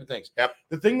those type of things. Yep.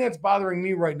 The thing that's bothering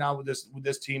me right now with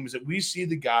this team is that we see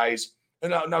the guys,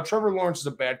 and now Trevor Lawrence is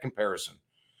a bad comparison,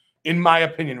 in my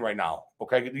opinion, right now.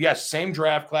 Okay. Yes, same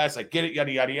draft class. I get it,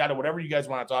 yada, yada, yada, whatever you guys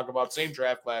want to talk about, same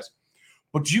draft class.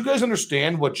 But do you guys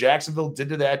understand what Jacksonville did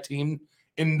to that team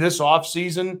in this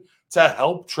offseason to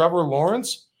help Trevor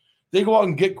Lawrence? They go out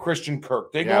and get Christian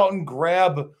Kirk. They go out and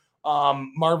grab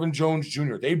Marvin Jones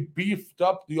Jr. They beefed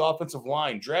up the offensive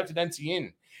line, drafted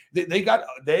NTN.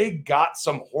 They got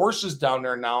some horses down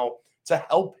there now to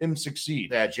help him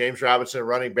succeed. Yeah, James Robinson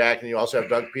running back, and you also have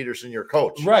Doug Peterson, your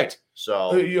coach. Right.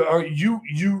 So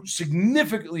you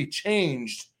significantly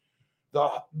changed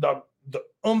the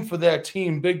oomph of that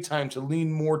team big time to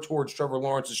lean more towards Trevor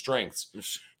Lawrence's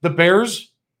strengths. The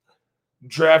Bears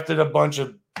drafted a bunch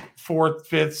of 4th,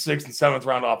 5th, 6th, and 7th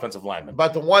round offensive linemen.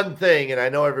 But the one thing, and I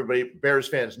know everybody, Bears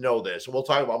fans know this, and we'll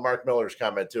talk about Mark Miller's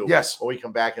comment too. Yes. When we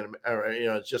come back in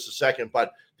just a second.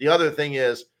 But the other thing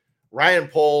is Ryan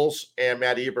Poles and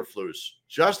Matt Eberflus.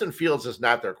 Justin Fields is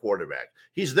not their quarterback.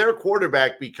 He's their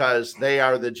quarterback because they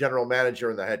are the general manager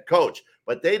and the head coach,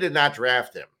 but they did not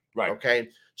draft him. Right. Okay.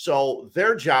 So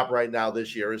their job right now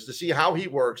this year is to see how he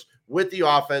works with the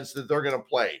offense that they're going to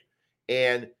play.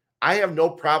 And I have no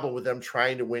problem with them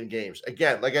trying to win games.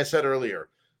 Again, like I said earlier,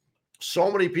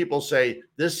 so many people say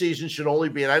this season should only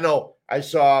be, and I know I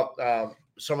saw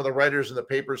some of the writers in the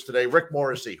papers today, Rick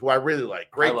Morrissey, who I really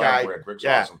like, great guy. Rick's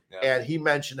awesome. Yeah. And he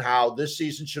mentioned how this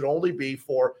season should only be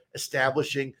for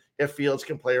establishing if Fields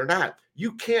can play or not.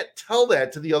 You can't tell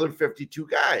that to the other 52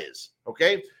 guys,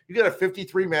 okay? You got a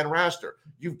 53-man roster.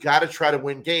 You've got to try to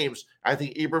win games. I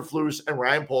think Eberflus and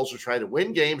Ryan Poles are trying to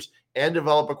win games and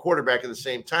develop a quarterback at the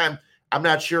same time. I'm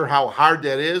not sure how hard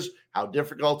that is, how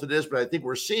difficult it is, but I think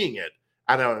we're seeing it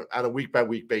on a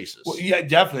week-by-week basis. Well, yeah,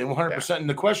 definitely, 100%. Yeah. And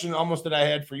the question almost that I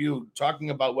had for you, talking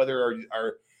about whether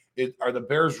are the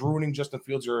Bears ruining Justin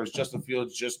Fields, or is Justin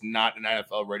Fields just not an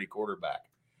NFL-ready quarterback?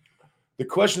 The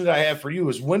question that I have for you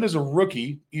is, when does a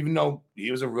rookie, even though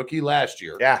he was a rookie last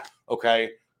year,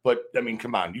 okay, but I mean,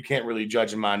 come on, you can't really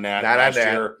judge him on that.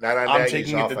 I'm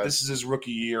taking it that this is his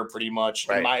rookie year, pretty much,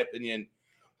 in my opinion.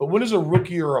 But when does a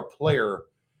rookie or a player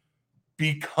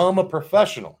become a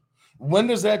professional? When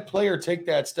does that player take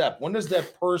that step? When does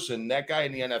that person, that guy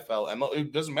in the NFL,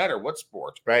 it doesn't matter what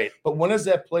sport, right? But when does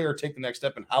that player take the next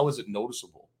step, and how is it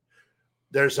noticeable?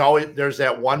 There's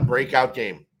that one breakout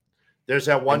game. There's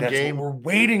that one game we're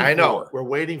waiting for. I know. We're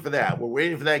waiting for that. We're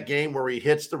waiting for that game where he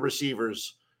hits the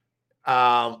receivers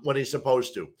when he's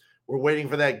supposed to. We're waiting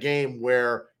for that game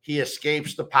where he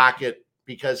escapes the pocket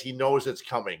because he knows it's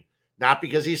coming. Not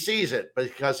because he sees it, but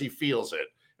because he feels it.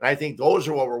 And I think those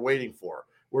are what we're waiting for.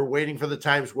 We're waiting for the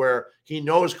times where he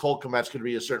knows Cole Kmet's going to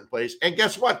be a certain place. And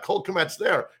guess what? Cole Kmet's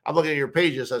there. I'm looking at your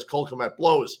page. It says Cole Kmet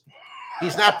blows.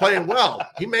 He's not playing well.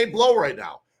 He may blow right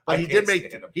now, but he did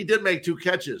make 2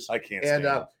 catches. I can't stand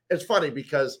him. It's funny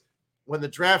because when the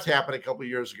draft happened a couple of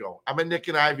years ago, I'm in Nick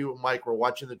and Ivy with Mike. We're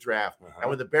watching the draft. And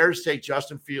when the Bears take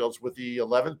Justin Fields with the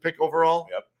 11th pick overall,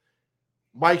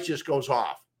 Mike just goes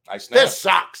off. This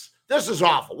sucks. This is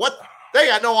awful. What? They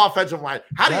got no offensive line.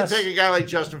 How do you take a guy like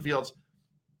Justin Fields?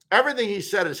 Everything he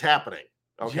said is happening.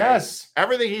 Okay? Yes.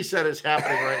 Everything he said is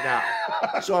happening right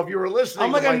now. So if you were listening,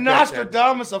 I'm like a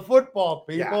Nostradamus of football,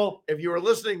 people. If you were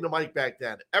listening to Mike back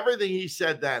then, everything he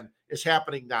said then is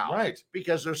happening now. Right.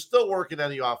 Because they're still working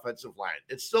on the offensive line.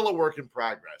 It's still a work in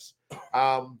progress.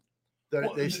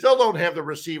 They still don't have the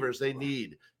receivers they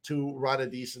need to run a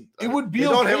decent. It would be. They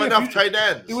don't have enough tight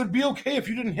ends. It would be okay if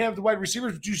you didn't have the wide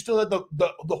receivers, but you still had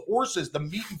the horses, the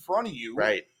meat in front of you,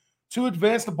 right, to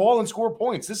advance the ball and score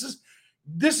points.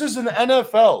 This is an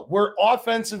NFL where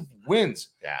offensive wins.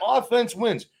 Yeah. Offense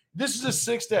wins. This is a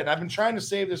 6th and I've been trying to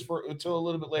save this for until a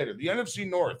little bit later. The NFC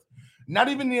North, not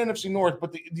even the NFC North,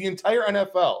 but the entire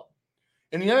NFL.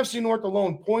 In the NFC North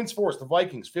alone, points forced, the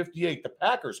Vikings 58, the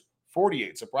Packers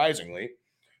 48, surprisingly.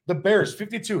 The Bears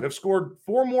 52 have scored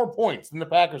 4 more points than the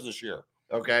Packers this year.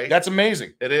 Okay. That's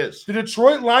amazing. It is. The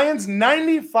Detroit Lions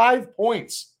 95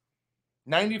 points.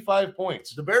 95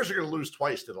 points. The Bears are going to lose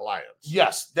twice to the Lions.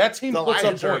 Yes, that team puts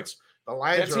up points. The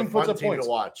Lions are a fun team to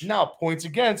watch. Now, points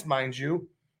against, mind you,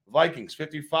 Vikings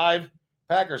 55,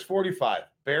 Packers 45,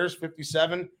 Bears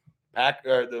 57,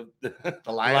 the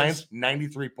Lions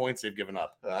 93 points they've given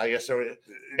up. I guess so.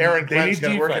 Aaron Glenn's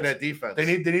got to work in that defense. They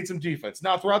need some defense.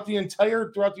 Now, throughout the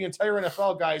entire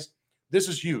NFL, guys, this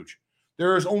is huge.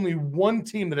 There is only one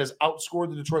team that has outscored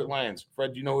the Detroit Lions.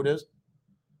 Fred, do you know who it is?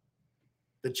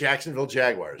 The Jacksonville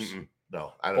Jaguars. Mm-mm.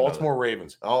 No, I don't Baltimore know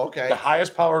Ravens. Oh, okay. The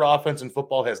highest powered offense in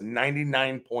football has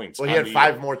 99 points. Well, he had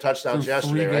 5 more touchdowns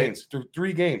yesterday, right? Through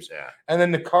 3 games. Yeah. And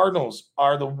then the Cardinals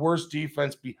are the worst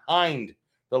defense behind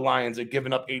the Lions at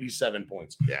giving up 87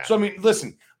 points. Yeah. So, I mean,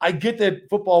 listen, I get that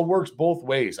football works both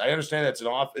ways. I understand that's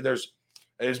there's,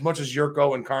 as much as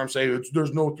Yurko and Carm say,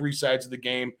 there's no 3 sides of the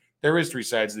game. There is 3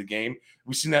 sides of the game.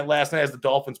 We seen that last night as the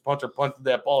Dolphins punter punted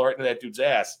that ball right into that dude's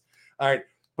ass. All right.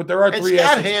 But there are 3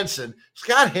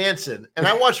 Scott Hansen, and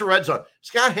I watched the red zone.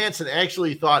 Scott Hansen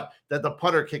actually thought that the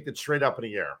punter kicked it straight up in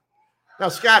the air. Now,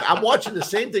 Scott, I'm watching the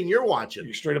same thing you're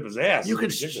watching. Straight up his ass. You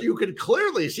could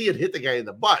clearly see it hit the guy in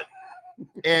the butt.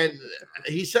 And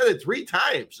he said it 3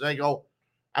 times. And I go,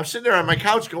 I'm sitting there on my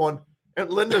couch going,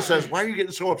 and Linda says, why are you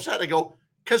getting so upset? I go,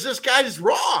 because this guy's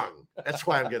wrong. That's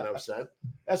why I'm getting upset.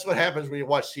 That's what happens when you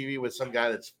watch TV with some guy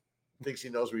that thinks he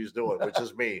knows what he's doing, which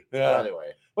is me. Yeah. But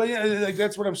anyway. But yeah, like,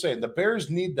 that's what I'm saying. The Bears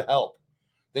need the help.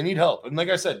 They need help. And like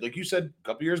I said, like you said a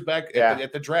couple years back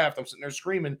at the draft, I'm sitting there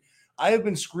screaming. I have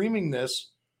been screaming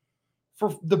this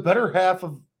for the better half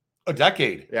of a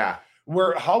decade. Yeah.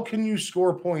 Where how can you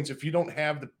score points if you don't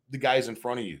have the guys in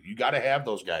front of you? You got to have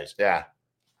those guys. Yeah.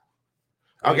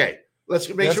 Okay. Let's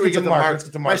make sure we get the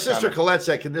mark. My sister Colette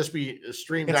said, can this be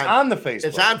streamed on the Facebook?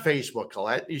 It's on Facebook,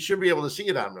 Colette. You should be able to see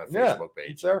it on the Facebook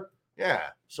page. It's there. Yeah.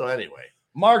 So anyway.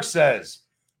 Mark says,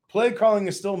 play calling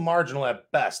is still marginal at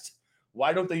best.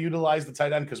 Why don't they utilize the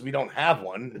tight end? Because we don't have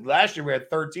one. Last year we had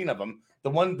 13 of them.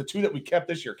 The 2 that we kept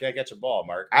this year can't catch a ball,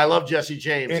 Mark. I love Jesse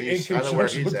James. I don't know where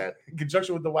he's at. In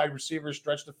conjunction with the wide receivers,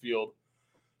 stretch the field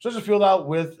out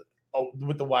with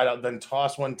the wide out, then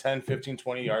toss 10, 15,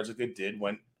 20 yards like they did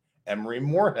when Emery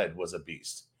Moorhead was a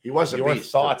beast. He was a beast. Your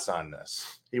thoughts on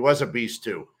this? He was a beast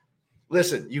too.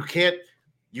 Listen, you can't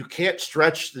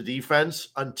stretch the defense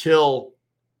until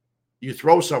you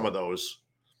throw some of those.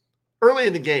 Early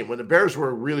in the game, when the Bears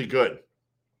were really good,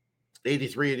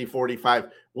 83, 80,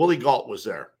 45, Willie Gault was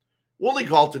there. Willie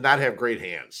Gault did not have great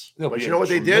hands. No, but you know what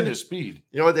they did? Speed.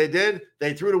 You know what they did?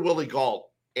 They threw to Willie Gault,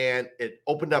 and it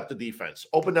opened up the defense,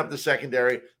 opened up the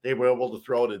secondary. They were able to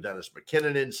throw to Dennis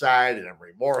McKinnon inside and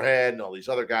Emery Moorhead and all these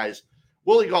other guys.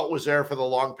 Willie Gault was there for the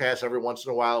long pass every once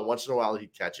in a while, and once in a while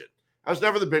he'd catch it. I was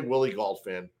never the big Willie Gault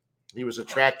fan. He was a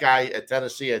track guy at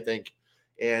Tennessee, I think,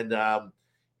 and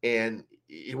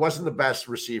he wasn't the best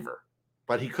receiver,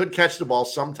 but he could catch the ball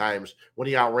sometimes when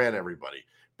he outran everybody.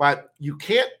 But you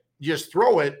can't just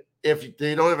throw it if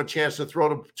they don't have a chance to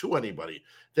throw to anybody.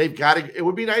 They've got to. It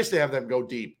would be nice to have them go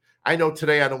deep. I know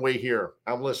today on the way here,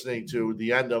 I'm listening to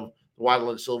the end of the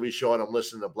Waddle and Sylvie show, and I'm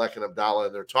listening to Bleck and Abdallah,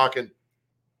 and they're talking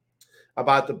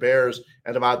about the Bears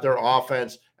and about their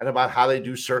offense and about how they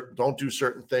don't do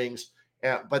certain things.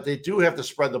 But they do have to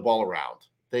spread the ball around.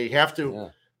 They have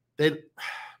to.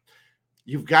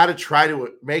 you've got to try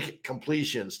to make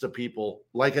completions to people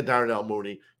like a Darnell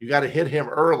Mooney. You got to hit him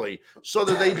early so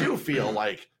that they do feel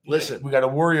like, listen, we got to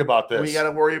worry about this. We got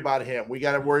to worry about him. We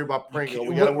got to worry about Pringle.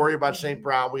 We got to worry about St.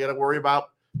 Brown. We got to worry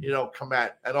about,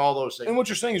 Komet and all those things. And what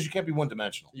you're saying is you can't be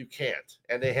one-dimensional. You can't.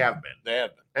 And they have been. They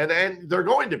have been. And they're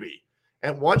going to be.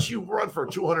 And once you run for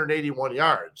 281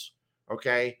 yards,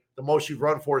 okay, the most you've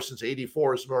run for since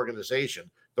 84 as an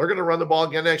organization, they're going to run the ball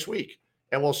again next week.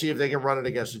 And we'll see if they can run it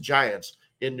against the Giants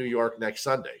in New York next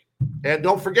Sunday. And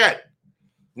don't forget,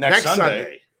 next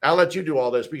Sunday, I'll let you do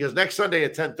all this because next Sunday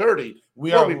at 10:30,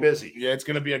 we'll be busy. Yeah, it's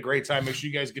going to be a great time. Make sure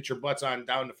you guys get your butts on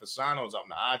down to Fasano's out in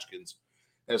the Hodgkins.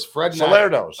 As Fred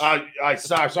Salerno's.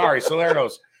 Sorry,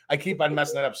 Salerno's. I keep on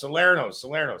messing that up.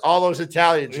 Salerno's. All those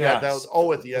Italians. Yeah, that was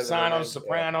at the end. Fasano's,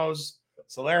 Sopranos,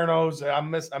 Salerno's.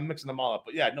 I'm mixing them all up.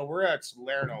 But yeah, no, we're at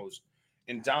Salerno's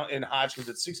in Hodgkins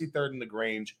at 63rd and the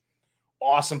Grange.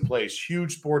 Awesome place,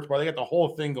 huge sports bar. They got the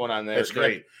whole thing going on there. That's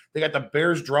great. They got the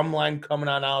Bears drum line coming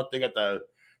on out. They got the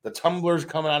tumblers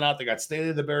coming on out. They got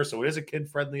Staley the Bear, so it is a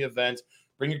kid-friendly event.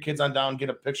 Bring your kids on down,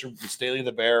 get a picture with Staley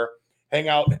the Bear. Hang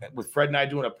out with Fred and I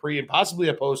doing a pre and possibly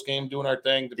a post game, doing our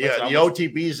thing. Yeah, the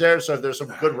OTB's there, so if there's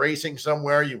some good racing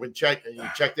somewhere, you can check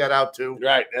that out too.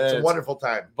 Right, it's a wonderful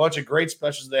time. Bunch of great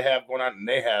specials they have going on, and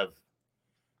they have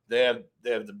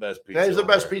the best pizza. That is the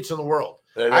best pizza in the world.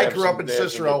 I grew up in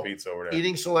Cicero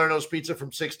eating Salerno's pizza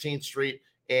from 16th Street,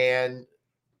 and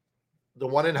the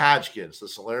one in Hodgkins, the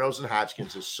Salerno's in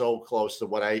Hodgkins, is so close to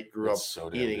what I grew up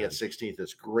eating at 16th.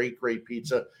 It's great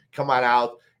pizza. Come on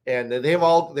out, and they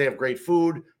have great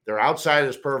food. Their outside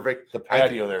is perfect. The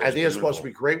patio there. I think it's supposed to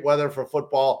be great weather for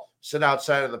football. Sit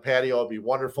outside on the patio. It'll be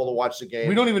wonderful to watch the game.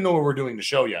 We don't even know what we're doing the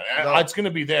show yet. No. It's going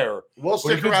to be there. We'll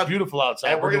stick around. It's beautiful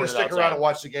outside. And we're going to stick around and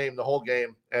watch the game, the whole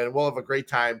game, and we'll have a great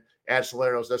time at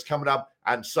Salerno's. That's coming up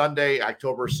on Sunday,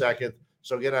 October 2nd.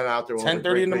 So get on out there.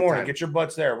 10:30 in the morning. Get your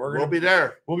butts there. We'll be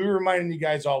there. We'll be reminding you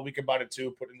guys all week about it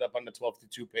too. Putting it up on the 12 to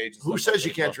 2 page. Who says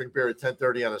you can't drink beer at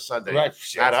 10:30 on a Sunday? Right.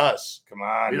 Not us. Come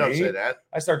on. We don't say that.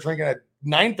 I start drinking at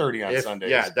 9:30 on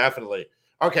Sundays. Yeah, definitely.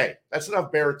 Okay, that's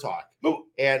enough bear talk.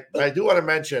 And I do want to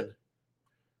mention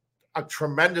a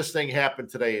tremendous thing happened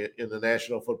today in the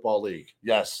National Football League.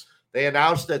 Yes. They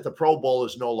announced that the Pro Bowl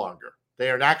is no longer. They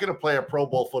are not going to play a Pro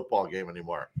Bowl football game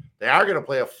anymore. They are going to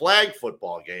play a flag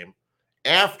football game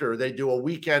after they do a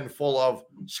weekend full of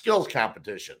skills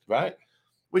competition. Right.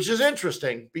 Which is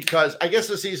interesting because I guess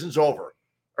the season's over,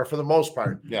 or for the most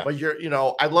part. Yeah. But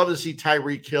I'd love to see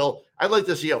Tyreek Hill. I'd like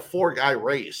to see a 4-guy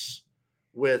race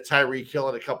with Tyreek Hill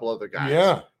and a couple other guys.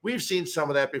 Yeah. We've seen some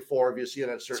of that before. If you see it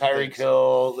on certain Tyreek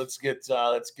Hill. Let's get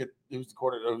who's the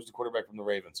quarterback from the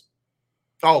Ravens?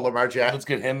 Oh, Lamar Jackson. Let's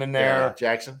get him in there. Yeah,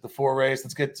 Jackson. The 4 race.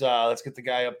 Let's get the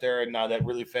guy up there and that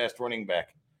really fast running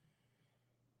back.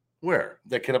 Where?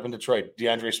 That kid up in Detroit,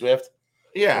 DeAndre Swift.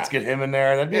 Yeah. Let's get him in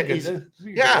there. That'd be a good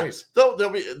race.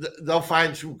 They'll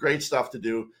find some great stuff to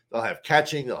do. They'll have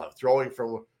catching. They'll have throwing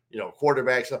from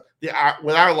quarterbacks.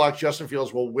 With our luck, Justin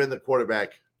Fields will win the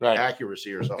quarterback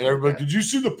accuracy or something. And everybody, did you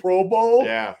see the Pro Bowl?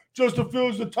 Yeah. Justin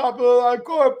Fields, the top of the line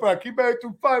quarterback. He made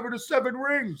through 5 of the 7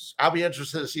 rings. I'll be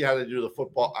interested to see how they do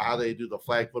the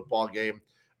flag football game.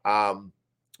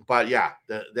 But yeah,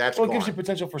 that's it gives you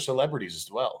potential for celebrities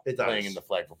as well. It does. Playing in the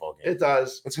flag football game. It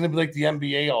does. It's going to be like the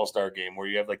NBA All-Star game where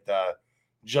you have like the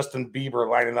Justin Bieber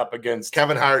lining up against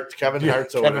Kevin Hart. Kevin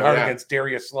Hart against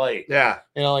Darius Slay. Yeah.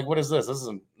 What is this? This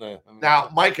isn't.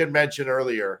 Now, Mike had mentioned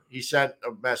earlier, he sent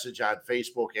a message on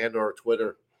Facebook and or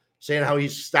Twitter saying how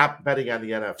he's stopped betting on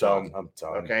the NFL. I'm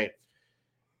done. Okay.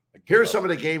 Here's some of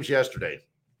the games yesterday.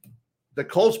 The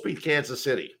Colts beat Kansas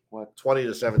City.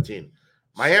 20-17.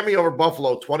 Miami over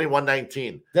Buffalo,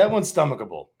 21-19. That one's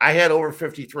stomachable. I had over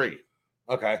 53.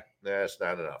 Okay. That's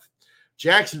not enough.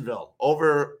 Jacksonville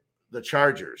over the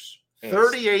Chargers,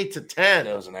 38-10.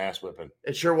 That was an ass whipping.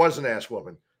 It sure was an ass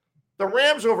whipping. The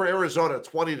Rams over Arizona,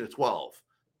 20-12.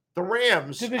 The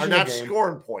Rams are not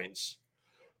scoring points.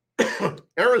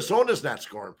 Arizona's not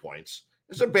scoring points.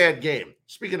 It's a bad game.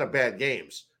 Speaking of bad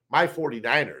games, my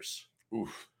 49ers.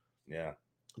 Oof. Yeah.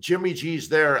 Jimmy G's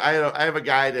there. I have a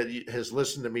guy that has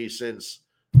listened to me since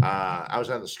I was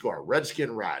on the Score.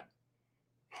 Redskin Rod.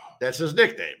 That's his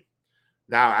nickname.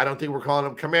 Now, I don't think we're calling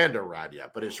him Commander Rod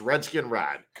yet, but it's Redskin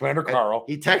Rod. Commander Carl.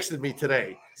 He texted me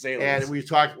today, and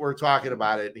we're talking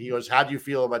about it. And he goes, "How do you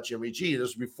feel about Jimmy G?" This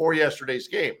was before yesterday's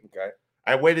game. Okay.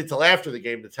 I waited till after the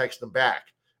game to text him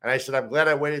back, and I said, "I'm glad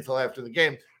I waited till after the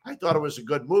game. I thought it was a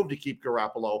good move to keep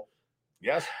Garoppolo."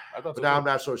 Yes, I thought but now I'm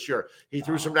not so sure. He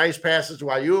threw some nice passes to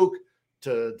Ayuk,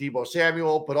 to Deebo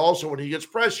Samuel, but also when he gets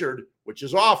pressured, which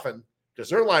is often because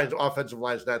their offensive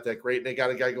line is not that great, and they got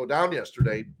a guy go down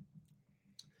yesterday.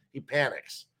 he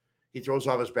panics. He throws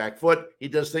off his back foot. He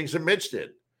does things that Mitch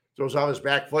did. Throws off his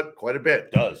back foot quite a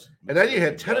bit. Does. And then you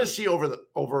had Tennessee over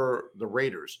the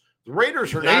Raiders. The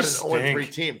Raiders are not an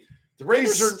 0-3 team. The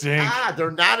Raiders are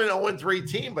they're not an 0-3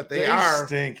 team, but they are.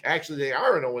 Stink. Actually, they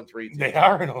are an 0-3 team. They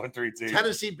are an 0-3 team.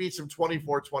 Tennessee beats them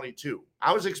 24-22.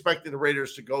 I was expecting the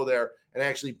Raiders to go there and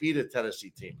actually beat a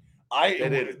Tennessee team.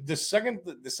 The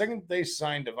second they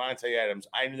signed Devontae Adams,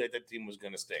 I knew that team was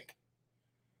going to stink.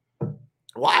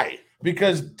 Why?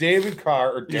 Because David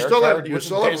Carr or Derek you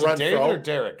still have Renfro. David or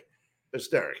Derek? It's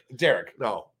Derek. Derek.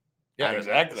 No. Yeah,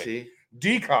 exactly. See?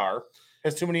 D. Carr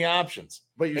has too many options.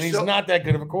 But he's not that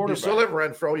good of a quarterback. You still have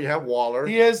Renfro. You have Waller.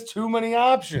 He has too many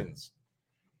options.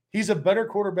 He's a better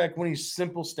quarterback when he's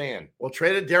simple Stan. Well,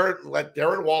 traded Darren. Let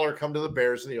Darren Waller come to the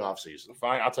Bears in the offseason.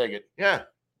 Fine, I'll take it. Yeah,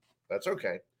 that's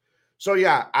okay. So,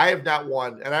 yeah, I have not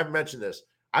won, and I've mentioned this.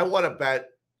 I won a bet.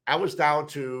 I was down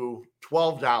to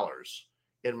 $12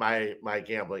 in my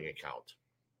gambling account.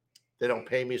 They don't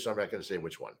pay me, so I'm not going to say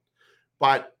which one.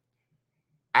 But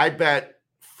I bet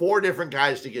 4 different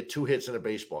guys to get 2 hits in a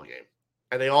baseball game,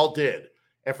 and they all did.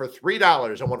 And for $3,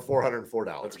 I won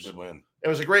 $404. That's a good win. It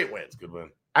was a great win. It's a good win.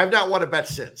 I've not won a bet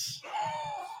since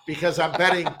because I'm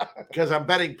betting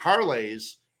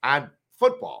parlays on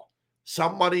football.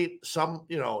 Some money, some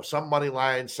money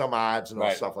lines, some odds and all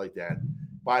stuff like that.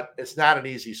 But it's not an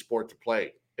easy sport to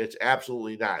play. It's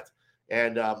absolutely not.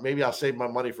 And maybe I'll save my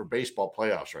money for baseball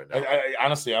playoffs right now. I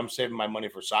honestly, I'm saving my money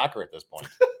for soccer at this point.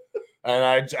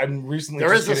 And I'm recently.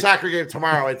 There is a soccer game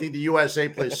tomorrow. I think the USA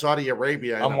plays Saudi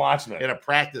Arabia. I'm watching it in a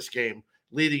practice game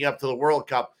leading up to the World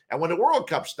Cup. And when the World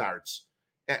Cup starts,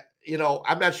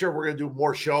 I'm not sure if we're going to do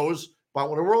more shows, but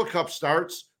when the World Cup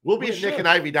starts, we'll be at Nick and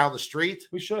Ivy down the street.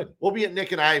 We should. We'll be at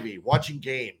Nick and Ivy watching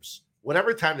games.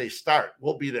 Whatever time they start,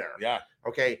 we'll be there. Yeah.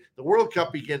 Okay. The World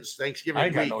Cup begins Thanksgiving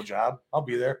week. I ain't got no job. I'll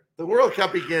be there. The World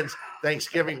Cup begins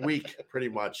Thanksgiving week, pretty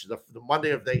much. The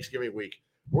Monday of Thanksgiving week.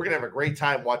 We're going to have a great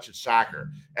time watching soccer.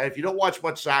 And if you don't watch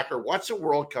much soccer, watch the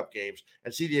World Cup games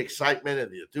and see the excitement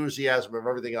and the enthusiasm of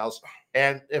everything else.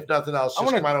 And if nothing else,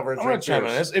 just come on over and drink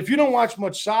beers. If you don't watch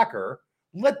much soccer,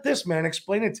 let this man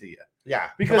explain it to you. Yeah.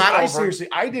 Because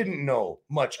I didn't know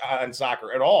much on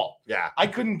soccer at all. Yeah. I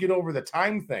couldn't get over the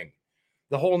time thing.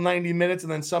 The whole 90 minutes,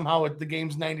 and then somehow the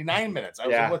game's 99 minutes. I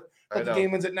was like, but the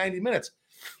game ends at 90 minutes.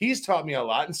 He's taught me a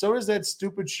lot, and so does that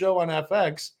stupid show on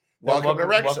FX. Welcome to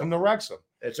Wrexham.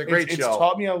 It's a great show. It's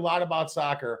taught me a lot about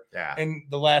soccer. Yeah. And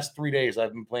the last 3 days,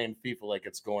 I've been playing FIFA like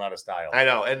it's going out of style. I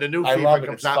know. And the new FIFA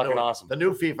comes out. Fucking awesome. The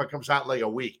new FIFA comes out in like a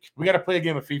week. We got to play a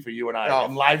game of FIFA, you and I,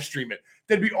 and live stream it.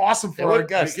 That'd be awesome for our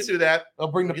guests. We can do that.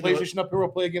 I'll bring the PlayStation up here. We'll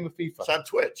play a game of FIFA. It's on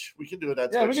Twitch. We can do it on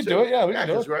Twitch. Yeah, we can do it. Yeah, we can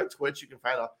do it. We're on Twitch. You can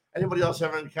find out. Anybody else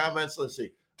have any comments? Let's see.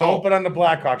 Don't bet on the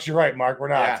Blackhawks. You're right, Mark. We're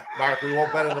not. Yeah, Mark, we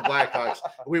won't bet on the Blackhawks.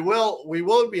 We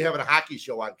will be having a hockey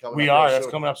show on coming up. We are. That's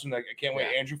coming up soon. I can't wait.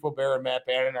 Andrew Faubert and Matt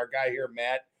Bannon, our guy here,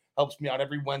 Matt, helps me out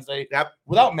every Wednesday. Yep.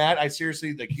 Without Matt, I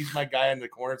seriously, he's my guy in the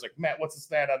corner. It's like, Matt, what's the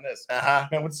stat on this?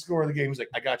 Matt, what's the score of the game? He's like,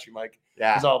 I got you, Mike.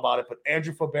 Yeah. He's all about it. But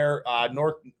Andrew Faubert,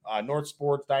 North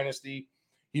Sports Dynasty,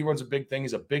 he runs a big thing.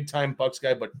 He's a big-time Bucks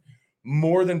guy, but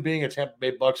more than being a Tampa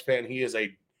Bay Bucks fan, he is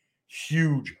a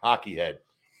huge hockey head.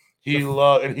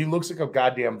 And he looks like a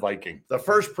goddamn Viking. The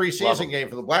first preseason game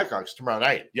for the Blackhawks tomorrow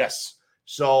night. Yes.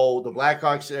 So the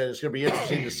Blackhawks, and it's going to be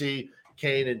interesting to see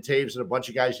Kane and Taves and a bunch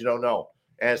of guys you don't know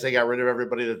as they got rid of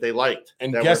everybody that they liked.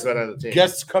 And that guests, on the team.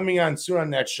 Guests coming on soon on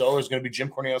that show is going to be Jim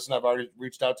Cornelison. I've already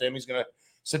reached out to him. He's going to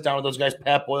sit down with those guys.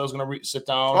 Pat Boyle's going to sit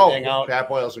down and hang out. Pat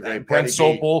Boyle's a great. Brent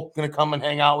Sopel going to come and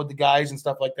hang out with the guys and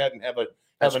stuff like that and have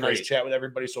a nice chat with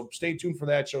everybody. So stay tuned for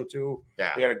that show too.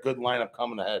 Yeah. We got a good lineup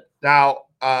coming ahead. Now,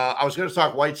 I was going to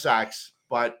talk White Sox,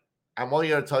 but I'm only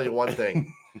going to tell you one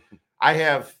thing.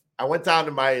 I went down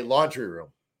to my laundry room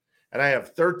and I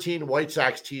have 13 White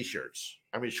Sox t-shirts.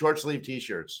 I mean, short sleeve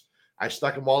t-shirts. I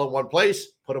stuck them all in one place,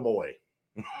 put them away.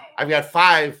 I've got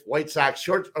 5 White Sox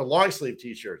short or long sleeve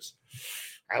t-shirts.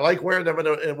 I like wearing them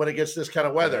when it gets this kind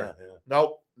of weather. Yeah.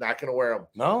 Nope, not going to wear them.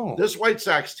 No. This White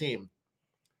Sox team,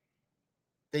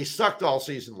 they sucked all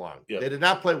season long. Yep. They did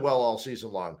not play well all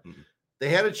season long. Mm-hmm. They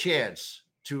had a chance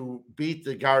to beat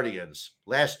the Guardians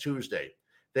last Tuesday.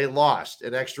 They lost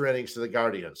in extra innings to the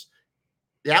Guardians.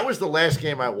 That was the last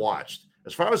game I watched.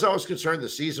 As far as I was concerned, the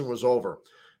season was over.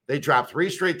 They dropped 3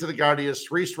 straight to the Guardians,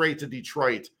 3 straight to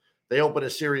Detroit. They open a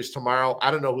series tomorrow. I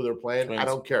don't know who they're playing. Twins. I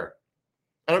don't care.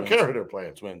 I don't care who they're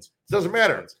playing. Twins. It doesn't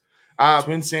matter.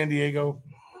 Twins, San Diego.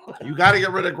 You got to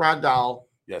get rid of Grandal.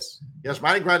 Yes.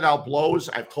 Yasmani Grandal blows.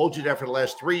 I've told you that for the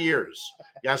last 3 years.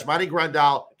 Yasmani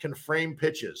Grandal can frame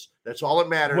pitches. That's all that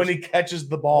matters. When he catches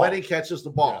the ball.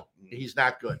 He's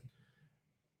not good.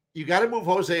 You got to move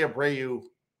Jose Abreu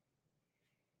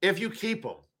if you keep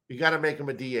him, you got to make him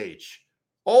a DH.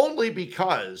 Only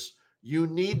because you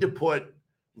need to put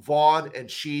Vaughn and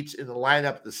Sheets in the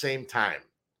lineup at the same time.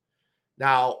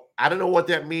 Now, I don't know what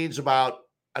that means about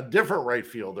a different right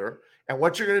fielder and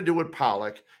what you're going to do with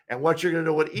Pollock and what you're going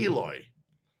to do with Eloy.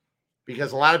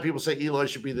 Because a lot of people say Eloy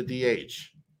should be the DH.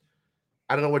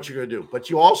 I don't know what you're going to do. But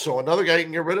you also, another guy you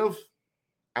can get rid of,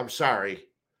 I'm sorry.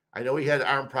 I know he had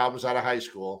arm problems out of high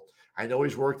school. I know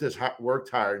he's worked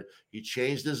hard. He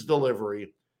changed his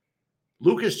delivery.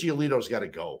 Lucas Giolito's got to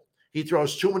go. He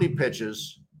throws too many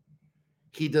pitches.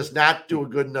 He does not do a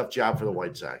good enough job for the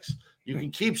White Sox. You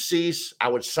can keep Cease. I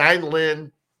would sign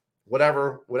Lynn,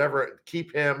 whatever,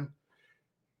 keep him.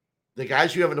 The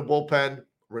guys you have in the bullpen,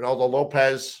 Ronaldo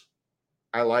Lopez,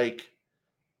 I like.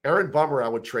 Aaron Bummer, I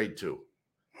would trade too.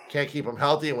 Can't keep him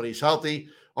healthy. And when he's healthy,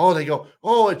 they go,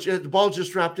 the ball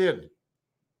just dropped in.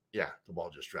 Yeah, the ball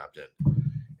just dropped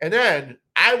in. And then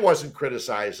I wasn't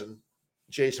criticizing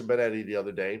Jason Benetti the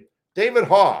other day. David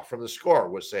Haw from The Score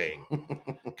was saying,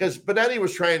 because Benetti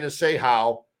was trying to say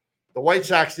how the White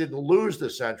Sox didn't lose the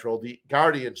Central. The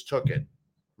Guardians took it.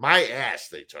 My ass,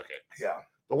 they took it. Yeah.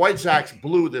 The White Sox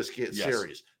blew this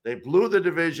series. They blew the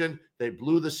division. They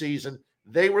blew the season.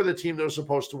 They were the team that was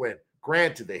supposed to win.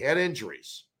 Granted, they had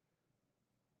injuries.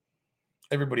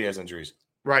 Everybody has injuries.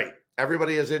 Right.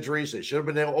 Everybody has injuries. They should have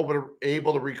been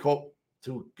able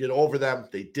to get over them.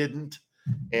 They didn't.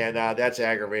 And that's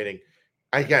aggravating.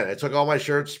 Again, I took all my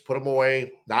shirts, put them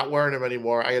away, not wearing them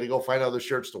anymore. I got to go find other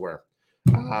shirts to wear.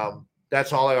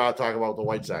 That's all I want to talk about with the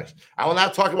White Sox. I will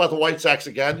not talk about the White Sox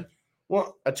again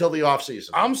until the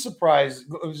offseason. I'm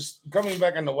surprised, just coming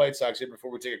back on the White Sox here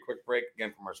before we take a quick break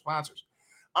again from our sponsors.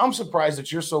 I'm surprised that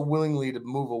you're so willingly to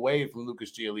move away from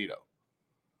Lucas Giolito.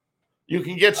 You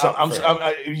can get something.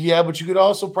 Yeah, but you could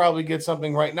also probably get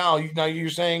something right now. Now you're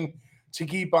saying to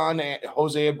keep on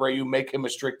Jose Abreu, make him a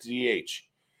strict DH.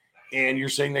 And you're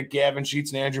saying that Gavin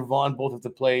Sheets and Andrew Vaughn both have to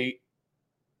play,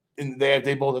 and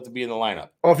they both have to be in the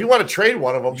lineup. Well, if you want to trade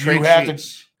one of them, trade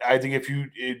Sheets. I think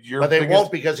but they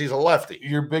won't because he's a lefty.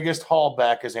 Your biggest haul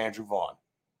back is Andrew Vaughn.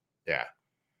 Yeah,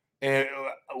 and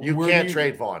you can't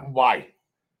trade Vaughn. Why?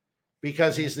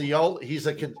 Because he's the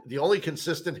only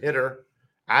consistent hitter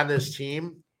on this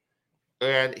team,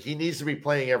 and he needs to be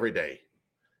playing every day.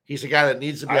 He's a guy that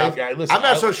needs to be out. I'm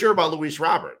not so sure about Luis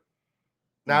Robert.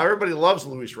 Now, everybody loves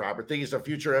Luis Robert. Think he's a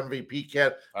future MVP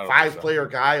kid, five-player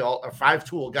guy, a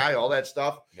five-tool guy, all that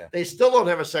stuff. Yeah. They still don't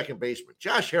have a second baseman.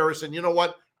 Josh Harrison, you know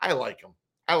what? I like him.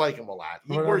 I like him a lot.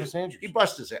 He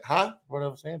busts his head. Huh? What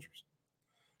Elvis Andrews?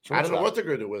 I don't know what they're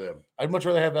going to do with him. I'd much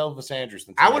rather have Elvis Andrews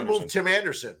than Tim Anderson. Move Tim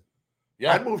Anderson.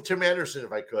 Yeah. I'd move Tim Anderson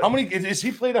if I could. How many is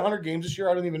he played 100 games this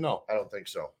year? I don't even know. I don't think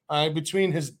so.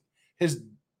 Between his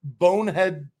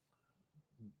bonehead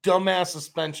dumbass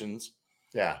suspensions,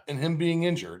 and him being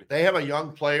injured. They have a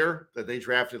young player that they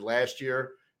drafted last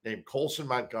year named Colson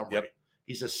Montgomery. Yep.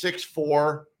 He's a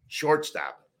 6'4"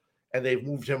 shortstop, and they've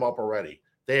moved him up already.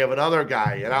 They have another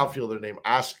guy, an outfielder named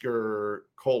Oscar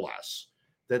Colas,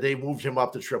 that they moved him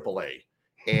up to AAA,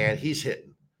 and he's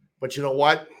hitting. But you know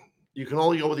what? You can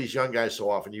only go with these young guys so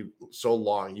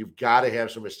long. You've got to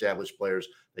have some established players.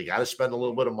 They got to spend a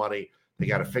little bit of money. They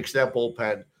got to fix that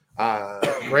bullpen.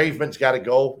 Graveman's got to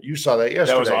go. You saw that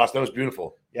yesterday. That was awesome. That was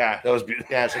beautiful. Yeah, that was beautiful.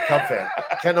 Yeah, as a Cub fan,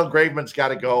 Kendall Graveman's got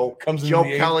to go. Joe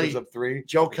Kelly up 3.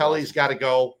 Joe Kelly's got to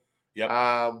go. Yep.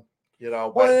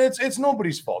 But it's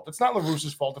nobody's fault. It's not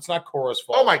LaRusso's fault. It's not Cora's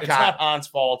fault. Oh my God, it's not Han's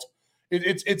fault.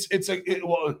 It's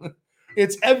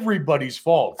everybody's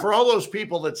fault. For all those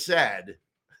people that said.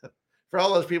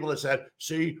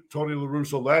 See, Tony La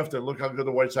Russa left, and look how good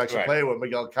the White Sox are playing with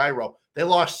Miguel Cairo. They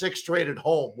lost 6 straight at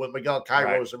home with Miguel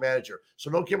Cairo as the manager.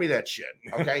 So don't give me that shit,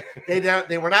 okay?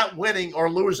 They were not winning or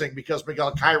losing because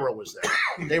Miguel Cairo was there.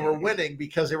 They were winning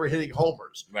because they were hitting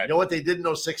homers. Right. You know what they did in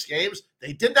those 6 games?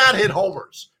 They did not hit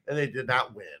homers, and they did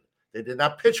not win. They did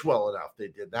not pitch well enough. They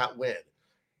did not win.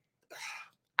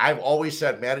 I've always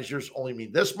said managers only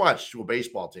mean this much to a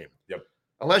baseball team. Yep.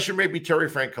 Unless you're maybe Terry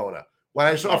Francona. What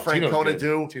I saw Francona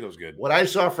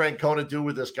do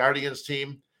with this Guardians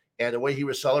team and the way he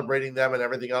was celebrating them and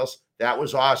everything else, that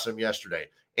was awesome yesterday.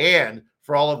 And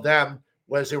for all of them,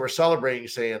 as they were celebrating,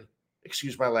 saying,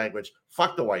 excuse my language,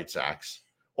 fuck the White Sox,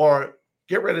 or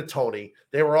get rid of Tony.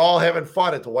 They were all having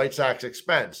fun at the White Sox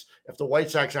expense. If the White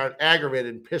Sox aren't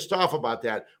aggravated and pissed off about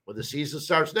that, when the season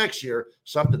starts next year,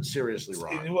 something's seriously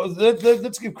wrong. Well,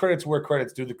 let's give credit to where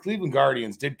credit's due. The Cleveland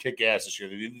Guardians did kick ass this year.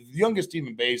 They're the youngest team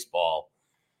in baseball,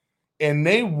 and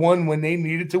they won when they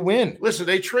needed to win. Listen,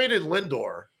 they traded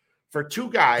Lindor for 2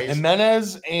 guys.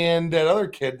 Jimenez and that other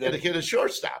kid. And the kid is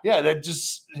shortstop. Yeah, that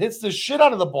just hits the shit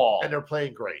out of the ball. And they're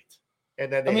playing great.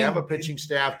 And then they have a pitching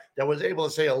staff that was able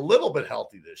to stay a little bit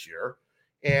healthy this year.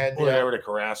 And they got rid of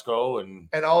Carrasco. And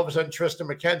all of a sudden, Tristan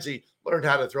McKenzie learned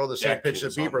how to throw the same pitch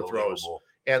that Bieber throws.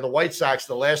 And the White Sox,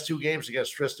 the last 2 games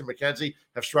against Tristan McKenzie,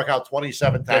 have struck out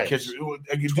 27 times.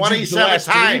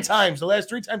 27 times. The last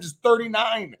 3 times is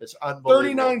 39. It's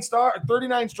unbelievable.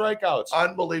 39 strikeouts.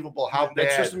 Unbelievable how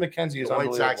bad Tristan McKenzie is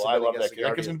unbelievable. I love that kid.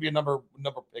 That kid's going to be a number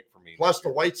pick for me. Plus, the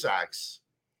White Sox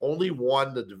only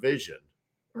won the division,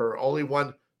 or only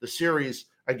won the series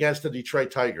against the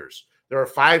Detroit Tigers. There are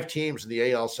 5 teams in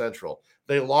the AL Central.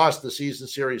 They lost the season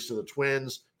series to the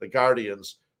Twins, the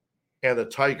Guardians, and the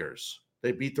Tigers.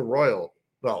 They beat the Royals.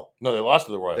 No, they lost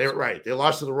to the Royals. They're right. They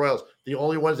lost to the Royals. The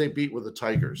only ones they beat were the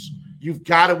Tigers. You've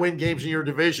got to win games in your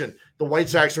division. The White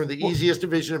Sox are in the easiest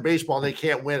division in baseball, and they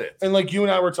can't win it. And like you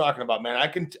and I were talking about, man, I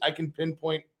can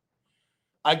pinpoint.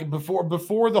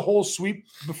 Before the whole sweep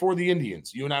before the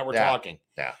Indians. You and I were talking.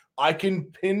 Yeah, I can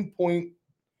pinpoint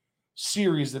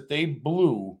series that they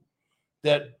blew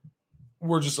that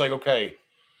were just like, okay,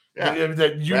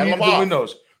 that you needed the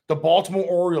windows. The Baltimore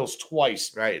Orioles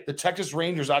twice. Right. The Texas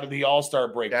Rangers out of the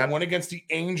All-Star break. The one against the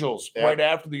Angels right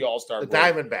after the All-Star break. The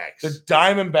Diamondbacks. The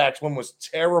Diamondbacks one was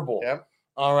terrible. Yep.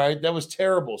 All right. That was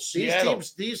terrible.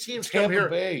 These teams come here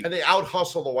and they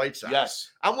out-hustle the White Sox.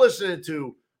 Yes.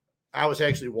 I was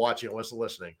actually watching, I wasn't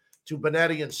listening, to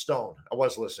Benetti and Stone. I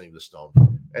was listening to Stone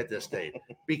at this date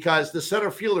because the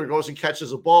center fielder goes and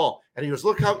catches a ball and he goes,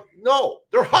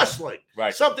 they're hustling.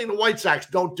 Right. Something the White Sox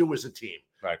don't do as a team.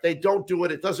 Right. They don't do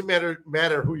it. It doesn't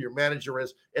matter who your manager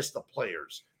is. It's the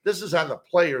players. This is on the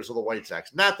players of the White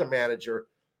Sox, not the manager.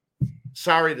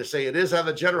 Sorry to say, it is on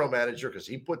the general manager because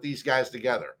he put these guys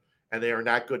together, and they are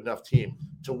not good enough team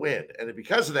to win. And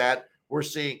because of that, we're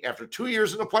seeing after 2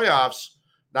 years in the playoffs,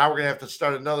 now we're going to have to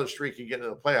start another streak and get into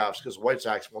the playoffs because the White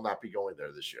Sox will not be going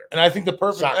there this year. And I think the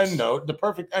perfect end note.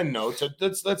 So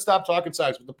let's stop talking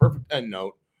Sox, but the perfect end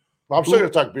note. Well, I'm still going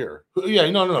to talk beer.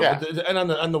 Yeah, no. Yeah. And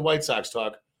on the White Sox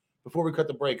talk, before we cut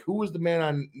the break, who was the man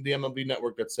on the MLB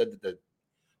Network that said that?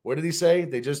 What did he say?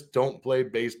 They just don't play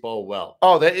baseball well.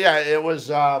 Oh, it was.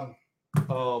 Oh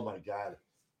my God.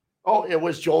 Oh, it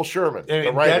was Joel Sherman.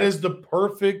 That is the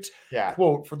perfect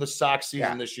quote for the Sox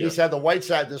season this year. He said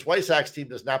this White Sox team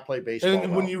does not play baseball.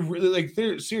 And when you really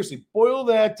seriously boil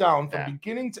that down from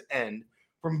beginning to end,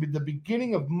 from the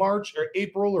beginning of March or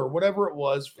April or whatever it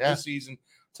was for the season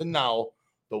to now,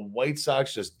 the White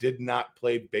Sox just did not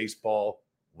play baseball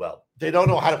well. They don't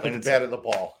know how to put the bat in the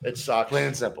ball. It sucks. Plain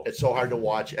and simple. It's so hard to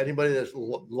watch. Anybody that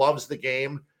loves the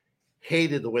game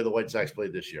hated the way the White Sox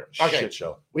played this year. Okay. Shit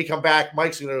show. We come back.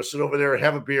 Mike's going to sit over there and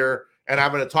have a beer, and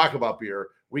I'm going to talk about beer.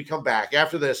 We come back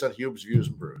after this on Huebs, Views,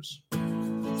 and Brews.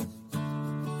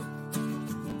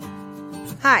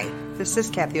 Hi, this is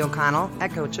Kathy O'Connell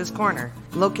at Coach's Corner,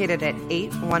 located at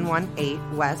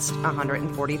 8118 West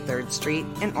 143rd Street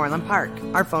in Orland Park.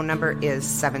 Our phone number is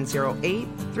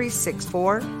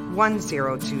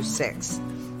 708-364-1026.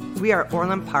 We are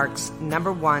Orland Park's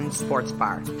 #1 sports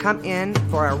bar. Come in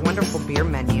for our wonderful beer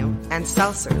menu and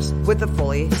seltzers with a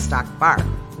fully stocked bar.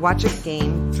 Watch a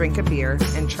game, drink a beer,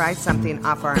 and try something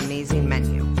off our amazing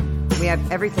menu. We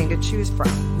have everything to choose from: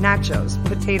 nachos,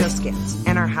 potato skins,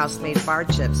 and our house-made bar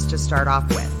chips to start off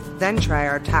with. Then try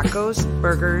our tacos,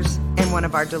 burgers, and one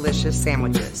of our delicious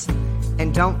sandwiches.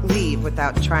 And don't leave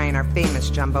without trying our famous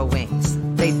jumbo wings.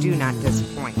 They do not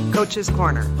disappoint. Coach's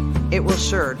Corner. It will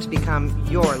sure to become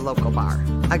your local bar.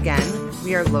 Again,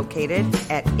 we are located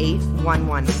at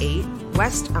 8118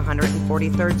 West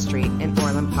 143rd Street in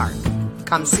Orland Park.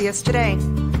 Come see us today.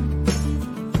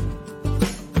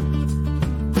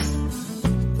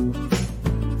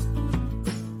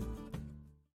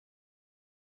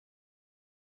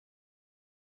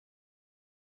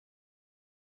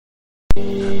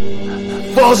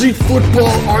 Aussie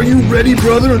football, are you ready,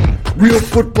 brother? Real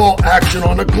football action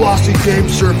on a glossy game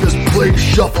surface played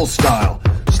shuffle style.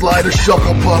 Slide a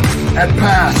shuffle puck at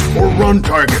pass or run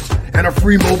targets, and a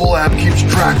free mobile app keeps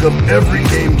track of every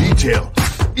game detail.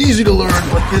 Easy to learn,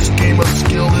 but this game of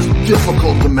skill is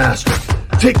difficult to master.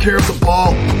 Take care of the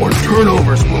ball, or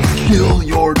turnovers will kill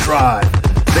your drive.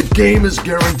 The game is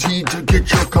guaranteed to get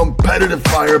your competitive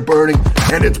fire burning,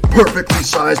 and it's perfectly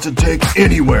sized to take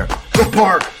anywhere. The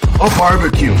park, a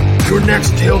barbecue, your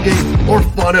next tailgate, or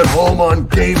fun at home on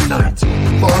game nights.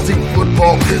 Aussie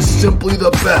football is simply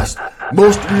the best,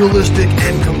 most realistic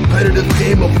and competitive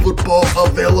game of football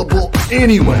available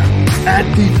anywhere.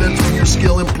 Add defense when your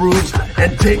skill improves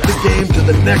and take the game to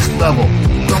the next level.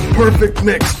 The perfect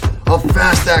mix of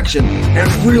fast action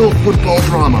and real football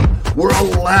drama, where a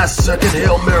last-second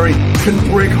Hail Mary can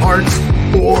break hearts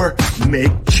or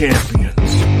make champions.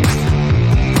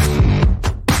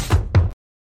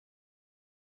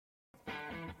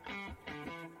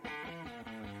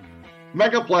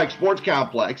 Megaplex Sports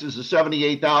Complex is a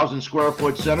 78,000 square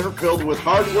foot center filled with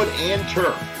hardwood and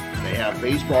turf. They have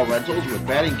baseball rentals with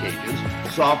batting cages,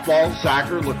 softball,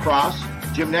 soccer, lacrosse,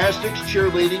 gymnastics,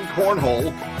 cheerleading,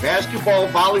 cornhole, basketball,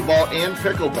 volleyball, and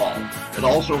pickleball. It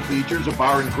also features a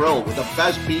bar and grill with the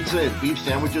best pizza and beef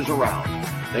sandwiches around.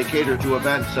 They cater to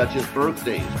events such as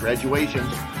birthdays,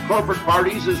 graduations, corporate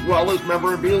parties, as well as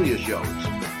memorabilia shows.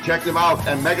 Check them out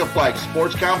at Megaplex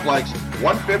Sports Complex,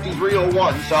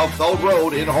 15301 South Bell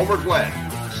Road in Homer Glen,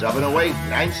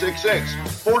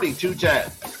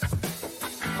 708-966-4210.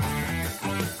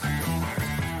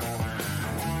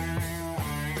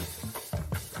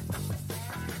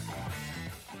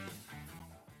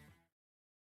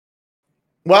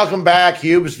 Welcome back,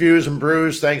 Huebs, Views, and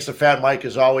Brews. Thanks to Fat Mike,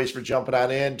 as always, for jumping on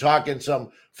in, talking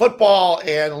some football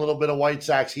and a little bit of White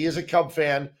Sox. He is a Cub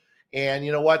fan, and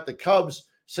you know what? The Cubs,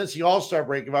 since the All-Star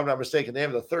break, if I'm not mistaken, they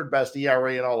have the third best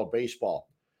ERA in all of baseball.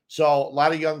 So a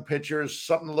lot of young pitchers,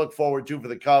 something to look forward to for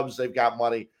the Cubs. They've got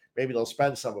money. Maybe they'll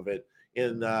spend some of it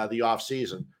in the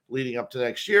offseason leading up to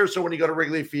next year. So when you go to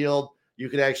Wrigley Field, you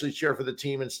can actually cheer for the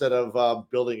team instead of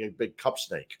building a big cup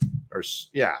snake.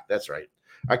 Yeah, that's right,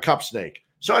 a cup snake.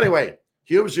 So anyway,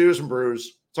 Huebs, Views, and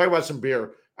Brews. Talk about some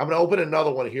beer. I'm going to open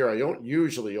another one here. I don't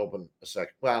usually open a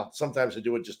second. Well, sometimes I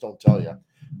do it, just don't tell you.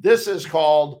 This is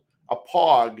called a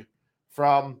Pog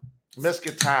from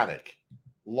Miskatonic.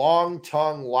 Long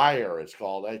Tongue Liar, it's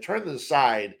called. I turned to the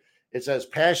side. It says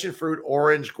passion fruit,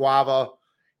 orange, guava,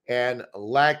 and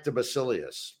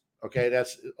lactobacillus. Okay,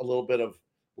 that's a little bit of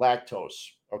lactose.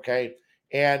 Okay,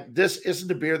 and this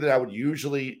isn't a beer that I would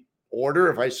usually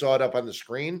order if I saw it up on the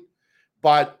screen.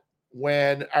 But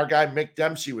when our guy Mick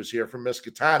Dempsey was here from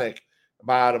Miskatonic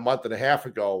about a month and a half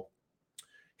ago,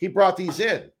 he brought these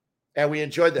in, and we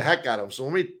enjoyed the heck out of them. So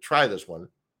let me try this one.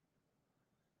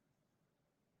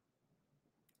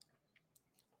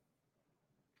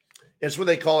 It's what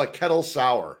they call a kettle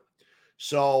sour.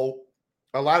 So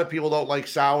a lot of people don't like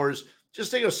sours.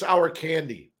 Just think of sour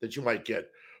candy that you might get.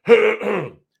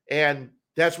 And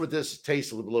that's what this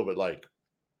tastes a little bit like.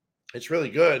 It's really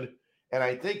good. And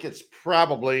I think it's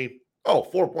probably,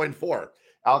 4.4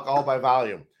 alcohol by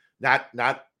volume. Not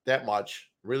that much.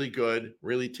 Really good,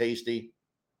 really tasty.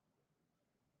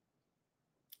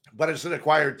 But it's an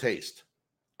acquired taste.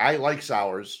 I like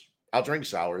sours. I'll drink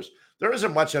sours. There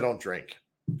isn't much I don't drink.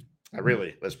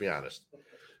 Let's be honest.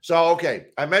 So, okay,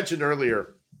 I mentioned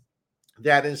earlier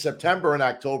that in September and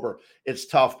October, it's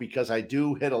tough because I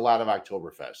do hit a lot of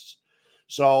Oktoberfests.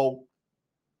 So,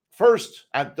 first,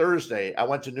 on Thursday, I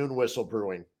went to Noon Whistle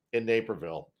Brewing in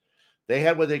Naperville. They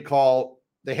had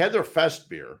their Fest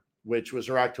beer, which was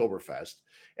their Oktoberfest.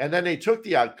 And then they took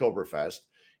the Oktoberfest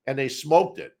and they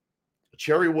smoked it. A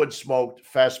cherry wood smoked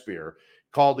Fest beer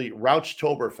called the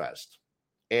Rauchtoberfest.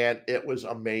 And it was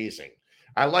amazing.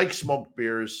 I like smoked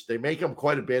beers. They make them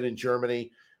quite a bit in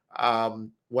Germany.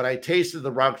 When I tasted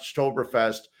the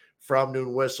Rauchtoberfest from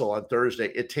Noon Whistle on Thursday,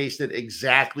 it tasted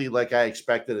exactly like I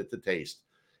expected it to taste.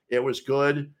 It was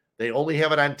good. They only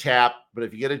have it on tap, but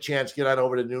if you get a chance, get on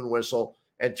over to Noon Whistle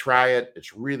and try it.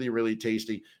 It's really, really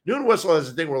tasty. Noon Whistle has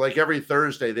a thing where like every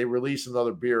Thursday they release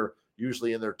another beer,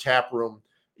 usually in their tap room,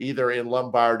 either in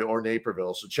Lombard or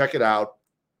Naperville. So check it out.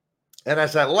 And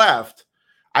as I left,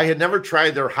 I had never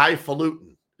tried their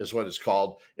Highfalutin, is what it's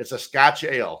called. It's a Scotch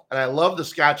ale. And I love the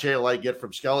Scotch ale I get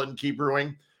from Skeleton Key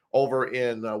Brewing over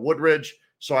in Woodridge.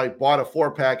 So I bought a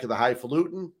 4-pack of the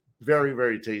Highfalutin. Very,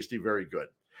 very tasty, very good.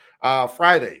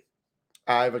 Friday,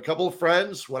 I have a couple of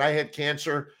friends. When I had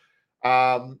cancer,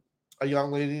 a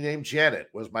young lady named Janet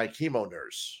was my chemo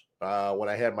nurse when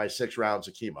I had my 6 rounds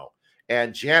of chemo.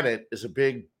 And Janet is a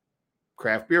big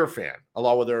craft beer fan,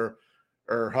 along with her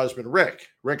husband, Rick.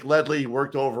 Rick Ledley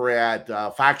worked over at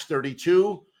Fox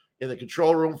 32 in the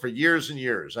control room for years and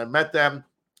years. I met them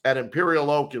at Imperial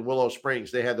Oak in Willow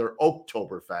Springs. They had their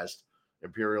Oaktoberfest.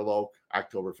 Imperial Oak,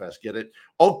 Oktoberfest, get it?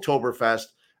 Oaktoberfest.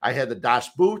 I had the Das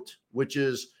Boot, which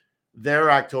is their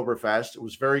Oktoberfest. It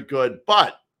was very good,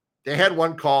 but they had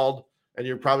one called, and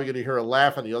you're probably going to hear a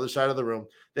laugh on the other side of the room.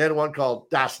 They had one called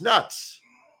Das Nuts.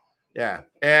 Yeah,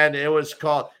 and it was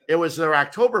their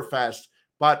Oktoberfest,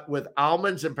 but with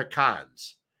almonds and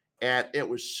pecans, and it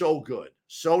was so good,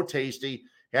 so tasty.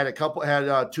 Had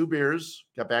 2 beers,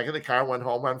 got back in the car, went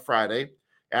home on Friday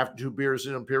after 2 beers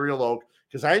in Imperial Oak,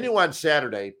 because I knew on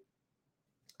Saturday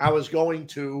I was going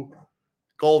to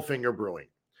Goldfinger Brewing.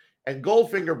 And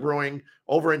Goldfinger Brewing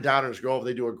over in Downers Grove,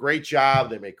 they do a great job.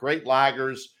 They make great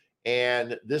lagers,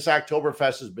 and this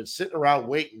Oktoberfest has been sitting around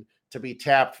waiting to be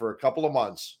tapped for a couple of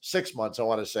months, 6 months, I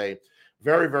want to say.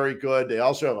 Very, very good. They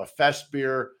also have a Fest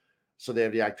beer. So they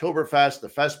have the Oktoberfest. The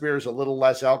Fest beer is a little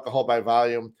less alcohol by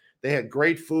volume. They had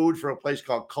great food from a place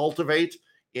called Cultivate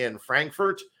in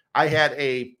Frankfurt. I had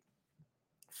a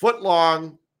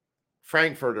foot-long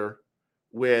Frankfurter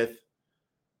with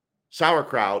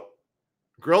sauerkraut,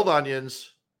 grilled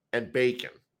onions, and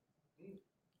bacon.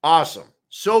 Awesome.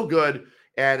 So good.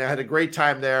 And I had a great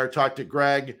time there. Talked to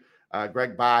Greg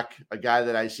Bach, a guy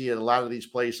that I see at a lot of these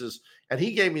places. And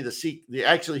he gave me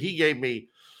he gave me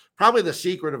probably the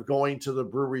secret of going to the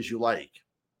breweries you like.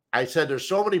 I said, there's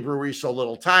so many breweries, so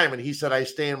little time. And he said, I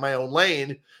stay in my own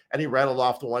lane. And he rattled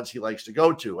off the ones he likes to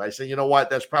go to. I said, you know what?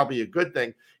 That's probably a good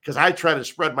thing, because I try to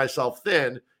spread myself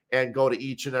thin and go to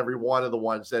each and every one of the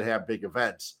ones that have big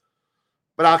events.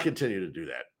 But I'll continue to do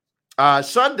that.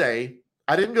 Sunday,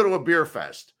 I didn't go to a beer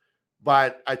fest,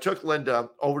 but I took Linda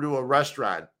over to a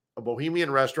restaurant, a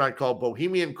Bohemian restaurant called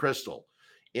Bohemian Crystal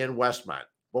in Westmont.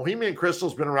 Bohemian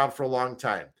Crystal's been around for a long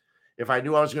time. If I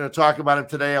knew I was going to talk about it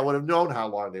today, I would have known how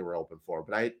long they were open for,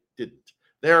 but I didn't.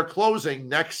 They are closing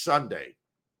next Sunday.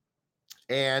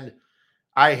 And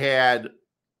I had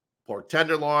pork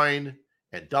tenderloin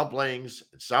and dumplings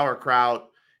and sauerkraut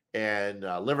and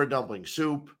liver dumpling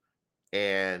soup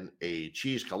and a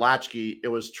cheese kolaczki. It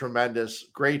was tremendous.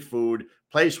 Great food.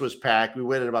 Place was packed. We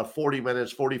waited about 40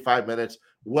 minutes, 45 minutes.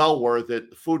 Well worth it.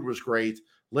 The food was great.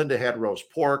 Linda had roast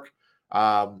pork,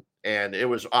 and it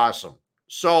was awesome.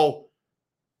 So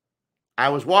I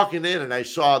was walking in and I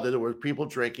saw that there were people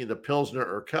drinking the Pilsner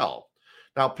Urquell.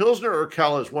 Now, Pilsner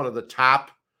Urquell is one of the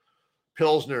top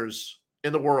Pilsners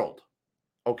in the world.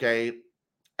 Okay.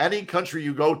 Any country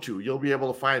you go to, you'll be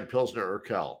able to find Pilsner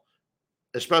Urquell,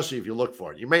 especially if you look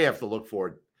for it. You may have to look for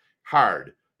it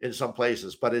hard in some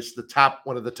places, but it's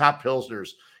one of the top Pilsners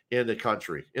in the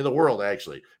country, in the world,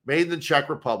 actually. Made in the Czech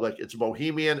Republic. It's a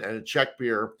Bohemian and a Czech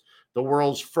beer. The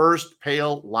world's first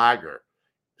pale lager.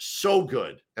 So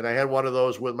good. And I had one of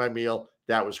those with my meal.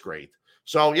 That was great.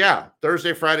 So yeah,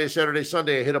 Thursday, Friday, Saturday,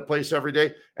 Sunday, I hit a place every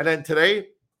day. And then today,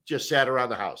 just sat around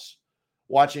the house,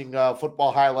 watching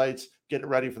football highlights, getting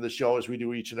ready for the show as we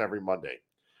do each and every Monday.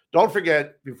 Don't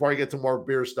forget, before I get to more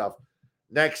beer stuff,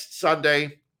 next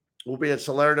Sunday, we'll be at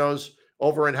Salerno's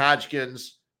over in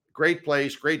Hodgkins. Great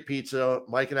place, great pizza.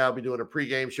 Mike and I will be doing a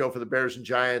pregame show for the Bears and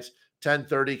Giants,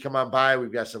 10:30. Come on by.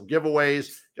 We've got some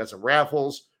giveaways, got some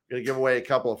raffles. We're going to give away a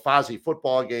couple of Fozzie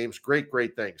football games. Great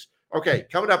things. Okay,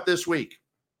 coming up this week,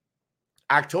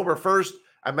 October 1st,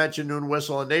 I mentioned Noon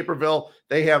Whistle in Naperville.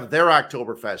 They have their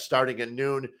Oktoberfest starting at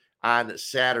noon on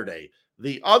Saturday.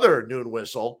 The other Noon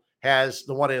Whistle has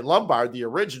the one in Lombard, the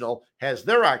original, has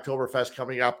their Oktoberfest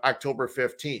coming up October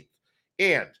 15th.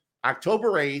 And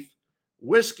October 8th,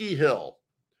 Whiskey Hill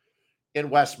in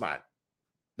Westmont.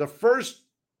 The first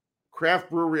craft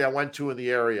brewery I went to in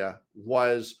the area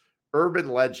was Urban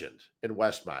Legend in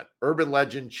Westmont. Urban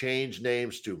Legend changed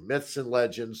names to Myths and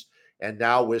Legends and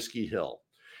now Whiskey Hill.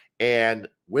 And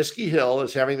Whiskey Hill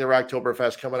is having their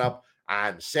Oktoberfest coming up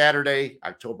on Saturday,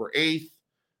 October 8th.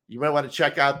 You might want to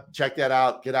check that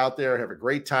out, get out there, have a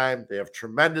great time. They have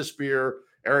tremendous beer.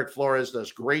 Eric Flores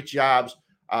does great jobs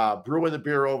brewing the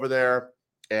beer over there.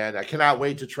 And I cannot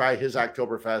wait to try his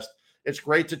Oktoberfest. It's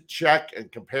great to check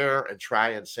and compare and try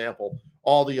and sample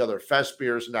all the other fest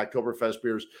beers and Oktoberfest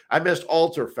beers. I missed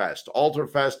Alterfest.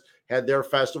 Alterfest had their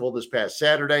festival this past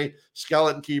Saturday.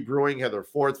 Skeleton Key Brewing had their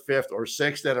 4th, 5th, or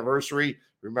 6th anniversary.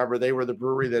 Remember, they were the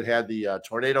brewery that had the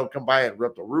tornado come by and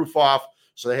rip the roof off.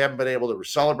 So they haven't been able to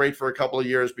celebrate for a couple of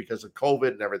years because of COVID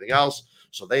and everything else.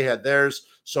 So they had theirs.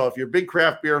 So if you're a big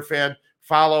craft beer fan,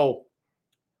 follow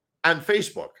on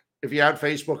Facebook. If you're on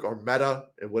Facebook or Meta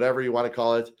and whatever you want to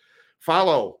call it,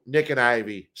 follow Nick and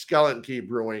Ivy, Skeleton Key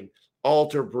Brewing,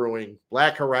 Alter Brewing,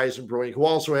 Black Horizon Brewing, who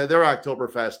also had their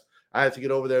Oktoberfest. I have to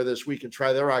get over there this week and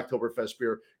try their Oktoberfest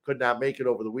beer. Could not make it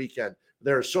over the weekend.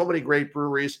 There are so many great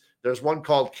breweries. There's one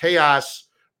called Chaos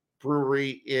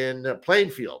Brewery in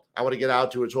Plainfield. I want to get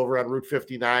out to. It's over on Route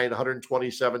 59,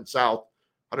 127 South,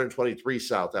 123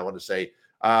 South, I want to say,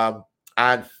 on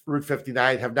Route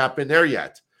 59. Have not been there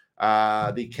yet.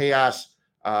 The Chaos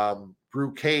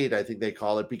Brewcade, I think they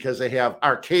call it, because they have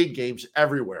arcade games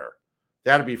everywhere.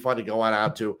 That'd be fun to go on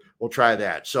out to. We'll try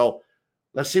that. So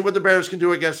let's see what the Bears can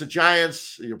do against the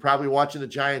Giants. You're probably watching the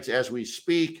Giants as we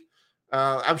speak.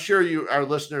 I'm sure our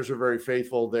listeners are very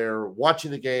faithful. They're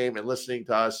watching the game and listening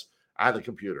to us on the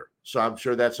computer. So I'm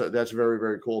sure that's a very,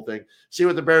 very cool thing. See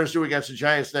what the Bears do against the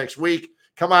Giants next week.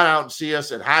 Come on out and see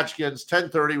us at Hodgkins,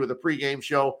 10:30 with a pregame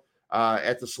show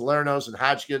at the Salerno's in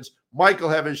Hodgkins. Mike will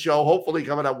have his show hopefully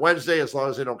coming up Wednesday, as long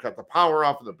as they don't cut the power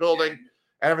off in the building.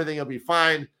 Everything will be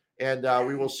fine. And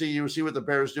we will see what the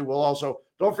Bears do. We'll also,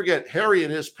 don't forget, Harry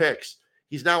and his picks.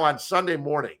 He's now on Sunday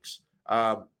mornings.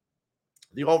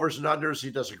 The overs and unders, he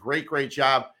does a great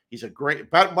job. He's a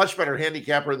much better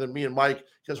handicapper than me and Mike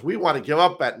because we want to give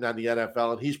up betting on the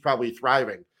NFL, and he's probably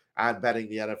thriving on betting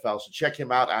the NFL. So check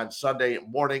him out on Sunday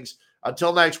mornings.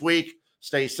 Until next week,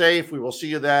 stay safe. We will see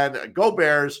you then. Go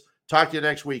Bears. Talk to you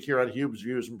next week here on Huebs,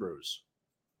 Views, and Brews.